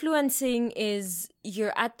 Like, influencing is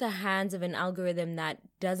you're at the hands of an algorithm that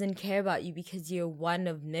doesn't care about you because you're one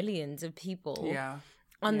of millions of people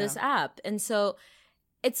on this app. And so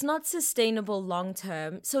it's not sustainable long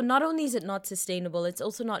term. So not only is it not sustainable, it's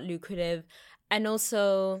also not lucrative. And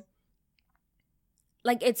also,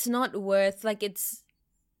 like, it's not worth, like, it's,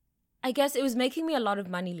 I guess it was making me a lot of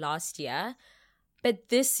money last year. But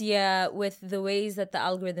this year, with the ways that the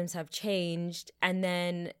algorithms have changed, and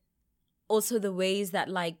then also the ways that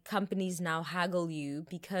like companies now haggle you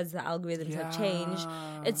because the algorithms have changed,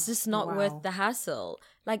 it's just not worth the hassle.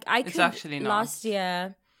 Like I could actually not. last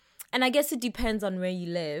year, and I guess it depends on where you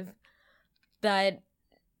live, but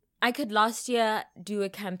I could last year do a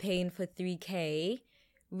campaign for $3,000,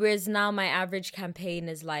 whereas now my average campaign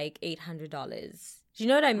is like $800. Do you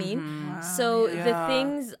know what I mean? Wow, So the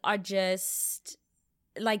things are just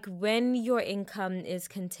like, when your income is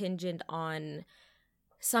contingent on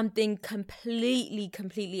something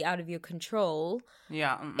completely out of your control,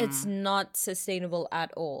 it's not sustainable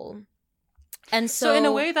at all. And so in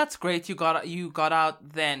a way, that's great. You got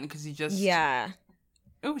out then because you just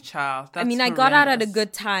oh child. That's I mean, I got out at a horrendous.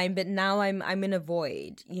 good time, but now I'm in a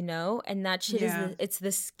void, you know, and that shit is it's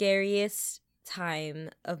the scariest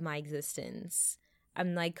time of my existence.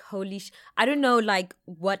 I'm like, holy I don't know, like,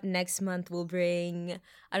 what next month will bring.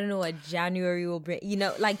 I don't know what January will bring. You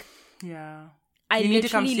know, like, I you need to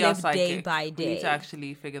come literally see our live psychic. day by day. We need to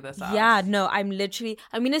actually figure this out. Yeah, no, I'm going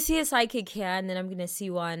to see a psychic here, and then I'm going to see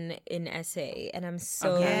one in SA, and I'm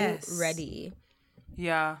so ready.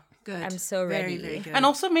 Yeah. Good. I'm so ready. Very good. And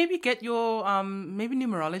also maybe get your maybe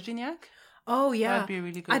numerology, Nyak. Oh, yeah. That'd be a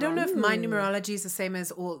really good I don't know one. if my numerology is the same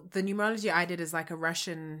as all. The numerology I did is like a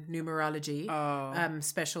Russian numerology.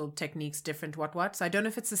 Special techniques, different what. So I don't know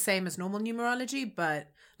if it's the same as normal numerology, but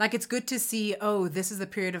like it's good to see, oh, this is the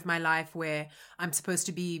period of my life where I'm supposed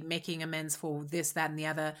to be making amends for this, that, and the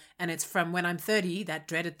other. And it's from when I'm 30, that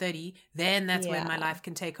dreaded 30, then that's when my life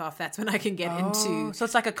can take off. That's when I can get into. So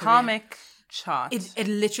it's like a karmic chart. It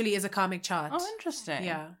literally is a karmic chart. Oh, interesting.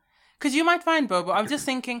 Yeah. Because you might find, Bobo, I'm just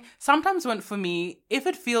thinking, sometimes for me, if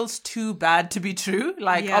it feels too bad to be true,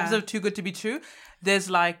 like opposite of too good to be true, there's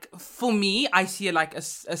like, for me, I see a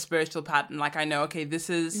spiritual pattern. Like I know, okay, this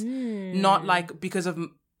is not like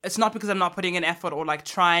it's not because I'm not putting in effort or like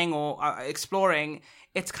trying or exploring.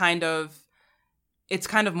 It's kind of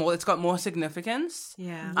more, it's got more significance.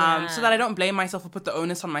 Yeah. So that I don't blame myself or put the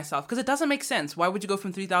onus on myself. Because it doesn't make sense. Why would you go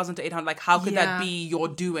from 3,000 to 800? Like, how could that be your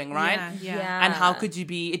doing, right? Yeah. And how could you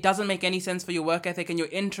be, it doesn't make any sense for your work ethic and your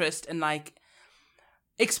interest in like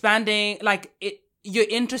expanding, like you're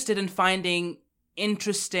interested in finding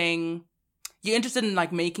interesting you're interested in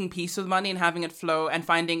like making peace with money and having it flow and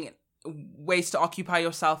finding ways to occupy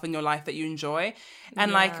yourself in your life that you enjoy.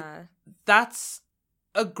 And like, that's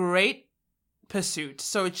a great pursuit.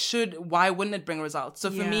 So why wouldn't it bring results? So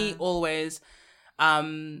for me, always,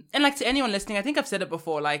 and like to anyone listening, I think I've said it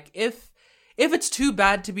before, like if it's too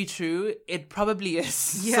bad to be true, it probably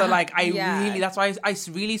is. Yeah. So like that's why I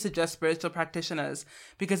really suggest spiritual practitioners,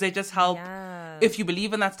 because they just help. If you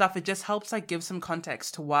believe in that stuff, it just helps like give some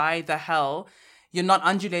context to why the hell you're not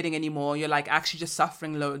undulating anymore. You're like actually just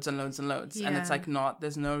suffering loads and loads and loads. And it's like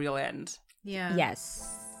there's no real end. Yeah.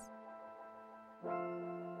 Yes.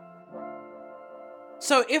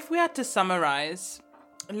 So if we had to summarize,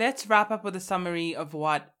 let's wrap up with a summary of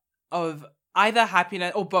either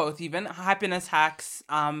happiness or both, even happiness hacks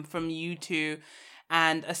from you two,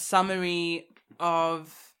 and a summary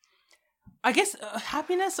of, I guess,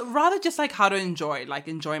 happiness, rather just like how to enjoy, like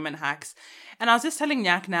enjoyment hacks. And I was just telling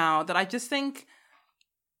Nyak now that I just think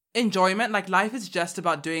enjoyment, like life is just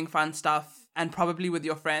about doing fun stuff, and probably with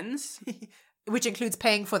your friends. Which includes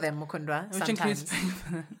paying for them, Mukundwa. Which includes paying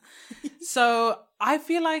for them. So I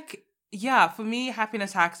feel like, for me,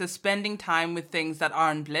 happiness hacks is spending time with things that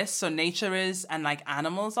aren't bliss. So nature is, and like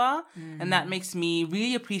animals are. And that makes me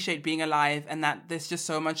really appreciate being alive, and that there's just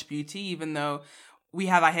so much beauty, even though we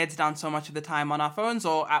have our heads down so much of the time on our phones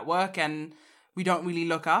or at work and we don't really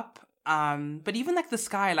look up. But even like the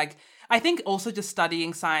sky, like I think also just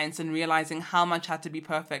studying science and realizing how much had to be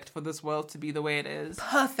perfect for this world to be the way it is.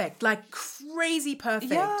 Perfect, like crazy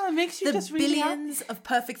perfect. Yeah, it makes you just really billions of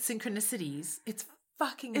perfect synchronicities. It's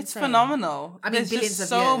fucking insane. It's phenomenal. I mean, billions just of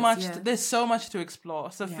so years, much. There's so much to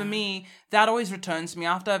explore. So for me, that always returns me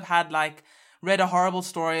after I've had like read a horrible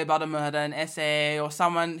story about a murder, an essay, or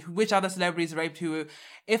which other celebrities raped who.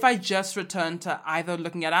 If I just return to either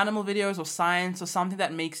looking at animal videos or science or something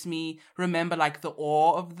that makes me remember like the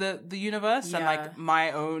awe of the universe and like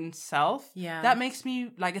my own self, that makes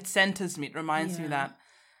me like, it centers me. It reminds me that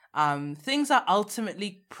things are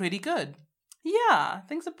ultimately pretty good. Yeah,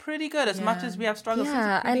 things are pretty good as much as we have struggles.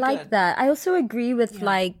 Yeah, I like that. I also agree with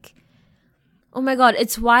like, oh my God,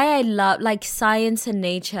 it's why I love like science and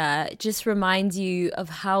nature. It just reminds you of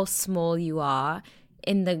how small you are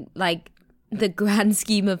in the grand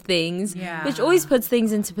scheme of things, which always puts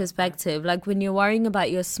things into perspective. Like when you're worrying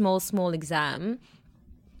about your small exam,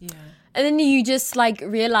 and then you just like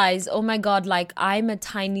realize, oh my God, like I'm a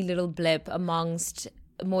tiny little blip amongst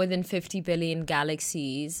more than 50 billion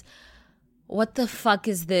galaxies. What the fuck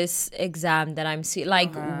is this exam that I'm seeing?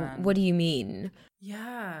 Like, what do you mean?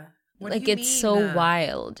 Yeah. What like do you it's mean? So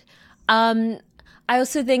wild. I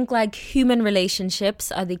also think like human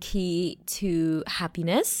relationships are the key to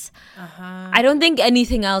happiness. I don't think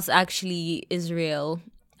anything else actually is real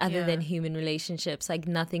other than human relationships. Like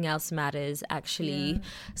nothing else matters actually.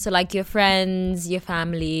 So like your friends, your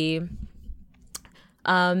family,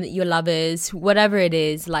 your lovers, whatever it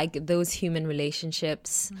is, like those human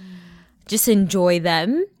relationships, just enjoy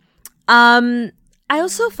them. I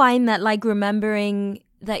also find that like remembering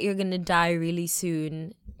that you're gonna die really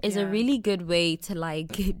soon is a really good way to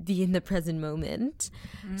like be in the present moment.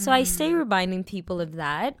 So I stay reminding people of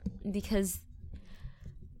that, because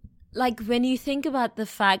like when you think about the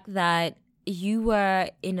fact that you were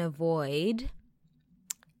in a void,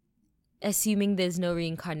 assuming there's no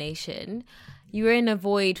reincarnation, you were in a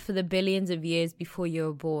void for the billions of years before you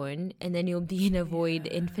were born, and then you'll be in a void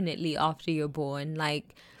infinitely after you're born.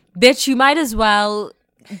 Like, bitch, you might as well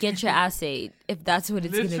get your ass ate if that's what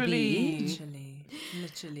it's gonna be.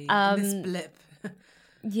 Literally. This blip.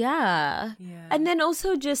 Yeah. And then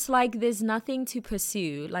also just like there's nothing to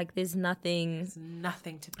pursue. Like there's nothing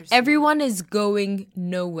to pursue. Everyone is going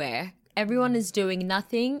nowhere. Everyone is doing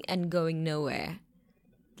nothing and going nowhere.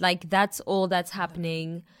 Like that's all that's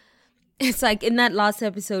happening. It's like in that last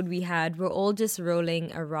episode we had, we're all just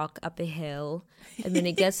rolling a rock up a hill. And when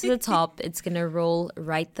it gets to the top, it's going to roll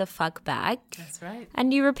right the fuck back. That's right.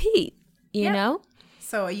 And you repeat, you know?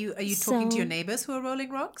 So are you talking to your neighbors who are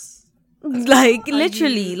rolling rocks? Like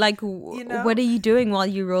literally, what are you doing while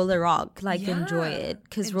you roll the rock? Like enjoy it,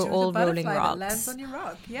 because we're all rolling rocks. That lands on your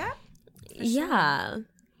rock,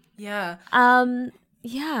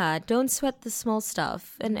 Yeah, don't sweat the small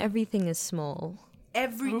stuff, and everything is small.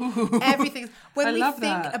 Everything. When we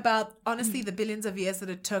think about honestly the billions of years that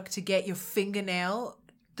it took to get your fingernail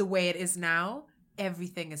the way it is now,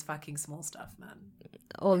 everything is fucking small stuff, man.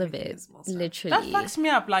 All of it, literally. That fucks me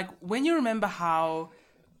up. Like when you remember how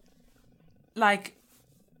in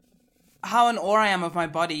awe I am of my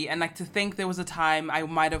body, and like to think there was a time I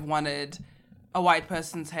might have wanted a white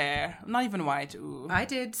person's hair. Not even white. Ooh. I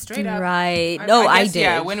did, straight up. Right. No, I guess, did.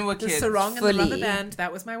 Yeah, when we were The kids. sarong and the rubber Fully. band,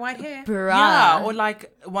 that was my white hair. Bruh. Yeah, or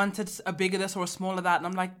like wanted a bigger this or a smaller that. And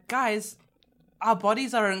I'm like, guys, our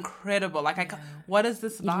bodies are incredible. Like, what is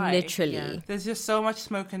this lie? Literally. Yeah. There's just so much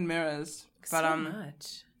smoke and mirrors. But So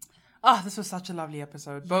much. oh, this was such a lovely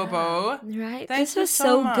episode. Bobo. Right. Thank This you was so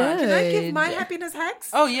so much. good. Can I give my happiness hacks?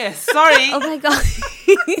 Oh yes, sorry. Oh my god.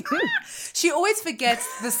 She always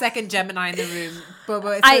forgets the second Gemini in the room,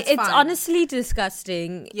 Bobo. So it's It's fine. honestly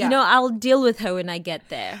disgusting. Yeah. You know, I'll deal with her when I get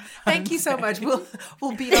there. Thank you so much. We'll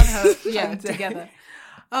beat on her together.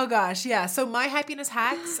 Oh gosh, yeah. So my happiness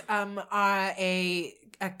hacks are a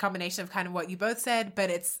combination of kind of what you both said, but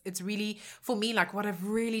it's really, for me, like what I've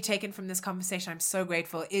really taken from this conversation, I'm so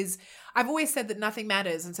grateful, is I've always said that nothing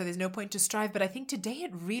matters and so there's no point to strive, but I think today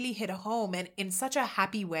it really hit home and in such a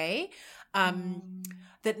happy way.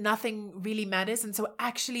 That nothing really matters, and so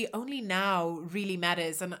actually only now really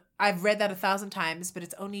matters. And I've read that 1,000 times, but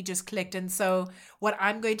it's only just clicked. And so what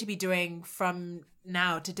I'm going to be doing from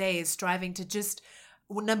now today is striving to just,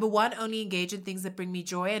 number one, only engage in things that bring me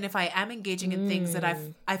joy. And if I am engaging in things that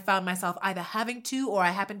I found myself either having to or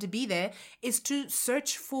I happen to be there, is to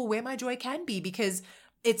search for where my joy can be, because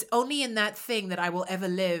it's only in that thing that I will ever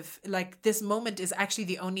live. Like this moment is actually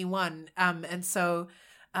the only one. And so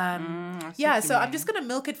so I'm just gonna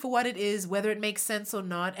milk it for what it is, whether it makes sense or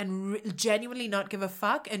not, and genuinely not give a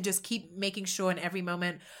fuck, and just keep making sure in every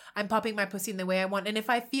moment I'm popping my pussy in the way I want. And if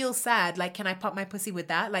I feel sad, like, can I pop my pussy with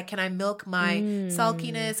that? Like, can I milk my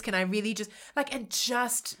sulkiness? Can I really just like, and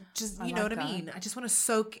just you know what I mean? I just want to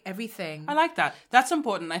soak everything. I like that. That's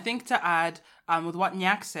important. I think to add with what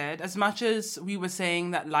Nyak said, as much as we were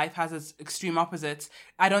saying that life has its extreme opposites,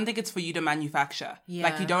 I don't think it's for you to manufacture. Yeah.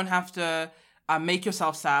 Like, you don't have to make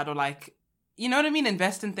yourself sad or like, you know what I mean?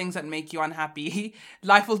 Invest in things that make you unhappy.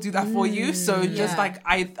 Life will do that for you. So just like,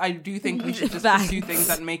 I do think we should just pursue things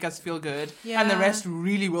that make us feel good. Yeah. And the rest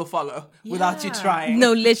really will follow without you Yeah. trying.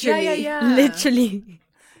 No, literally. Yeah. Literally.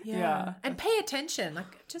 Yeah. And pay attention.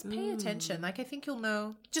 Like, just pay attention. Like, I think you'll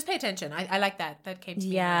know. Just pay attention. I like that. That came to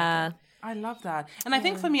me. Yeah. I love that. And I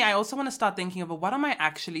think for me, I also want to start thinking about what am I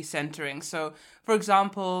actually centering? So, for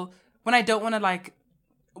example, when I don't want to like,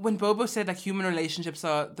 when Bobo said like human relationships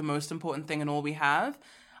are the most important thing and all we have,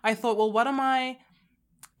 I thought, well, what am I,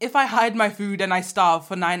 if I hide my food and I starve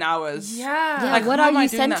for 9 hours? Yeah. Yeah, Like, what who are am I you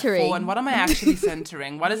doing that centering? for, and what am I actually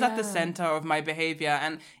centering? What is at the center of my behavior?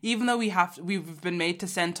 And even though we've been made to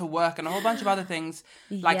center work and a whole bunch of other things,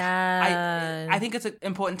 like Yeah. I think it's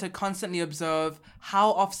important to constantly observe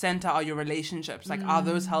how off center are your relationships. Like, are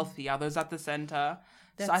those healthy? Are those at the center?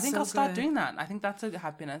 So I That's think so I'll start good. doing that. I think that's a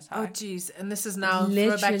happiness Oh, hack. geez. And this is now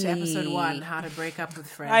throwback to episode Literally. 1, how to break up with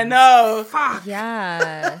friends. I know.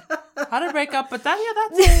 Yeah. How to break up, but that's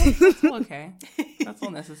all okay. That's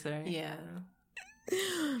all necessary. Yeah.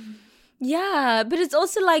 Yeah, but it's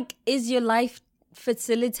also like, is your life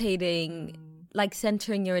facilitating, like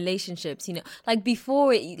centering your relationships, you know? Like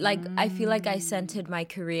before, like I feel like I centered my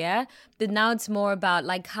career, but now it's more about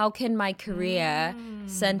like, how can my career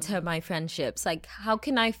center my friendships? Like, how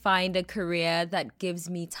can I find a career that gives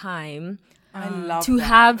me time I love to that.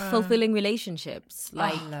 have fulfilling relationships?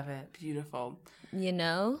 Like, I love it. Beautiful. you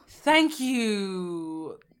know? Thank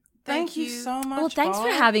you. Thank you so much. Well, thanks for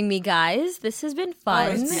Bob. having me, guys. This has been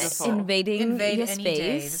fun. it's beautiful. Invading Invade your any space.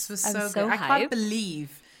 day. This was I'm so good. I can't hyped.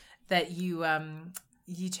 believe that you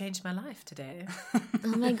changed my life today.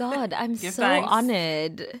 Oh my god, I'm Give so thanks.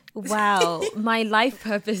 honored. Wow, my life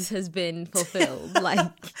purpose has been fulfilled. Like,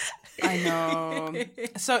 I know.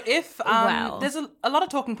 So if Wow. there's a lot of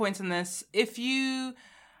talking points in this. If you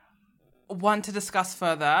want to discuss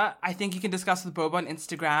further, I think you can discuss with Bobo on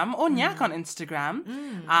Instagram or Nyak on Instagram.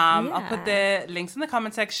 I'll put the links in the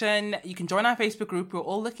comment section. You can join our Facebook group. We're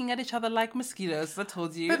all looking at each other like mosquitoes, as I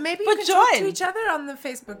told you. But maybe you can talk to each other on the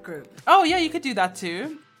Facebook group. Oh, yeah, you could do that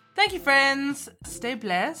too. Thank you, friends. Stay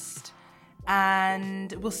blessed.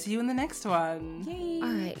 And we'll see you in the next one. all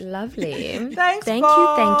right, lovely. Thanks, Thank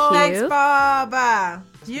Bob. you. Thanks, Baba.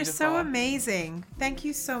 You're so Beautiful. amazing. Thank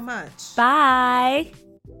you so much. Bye.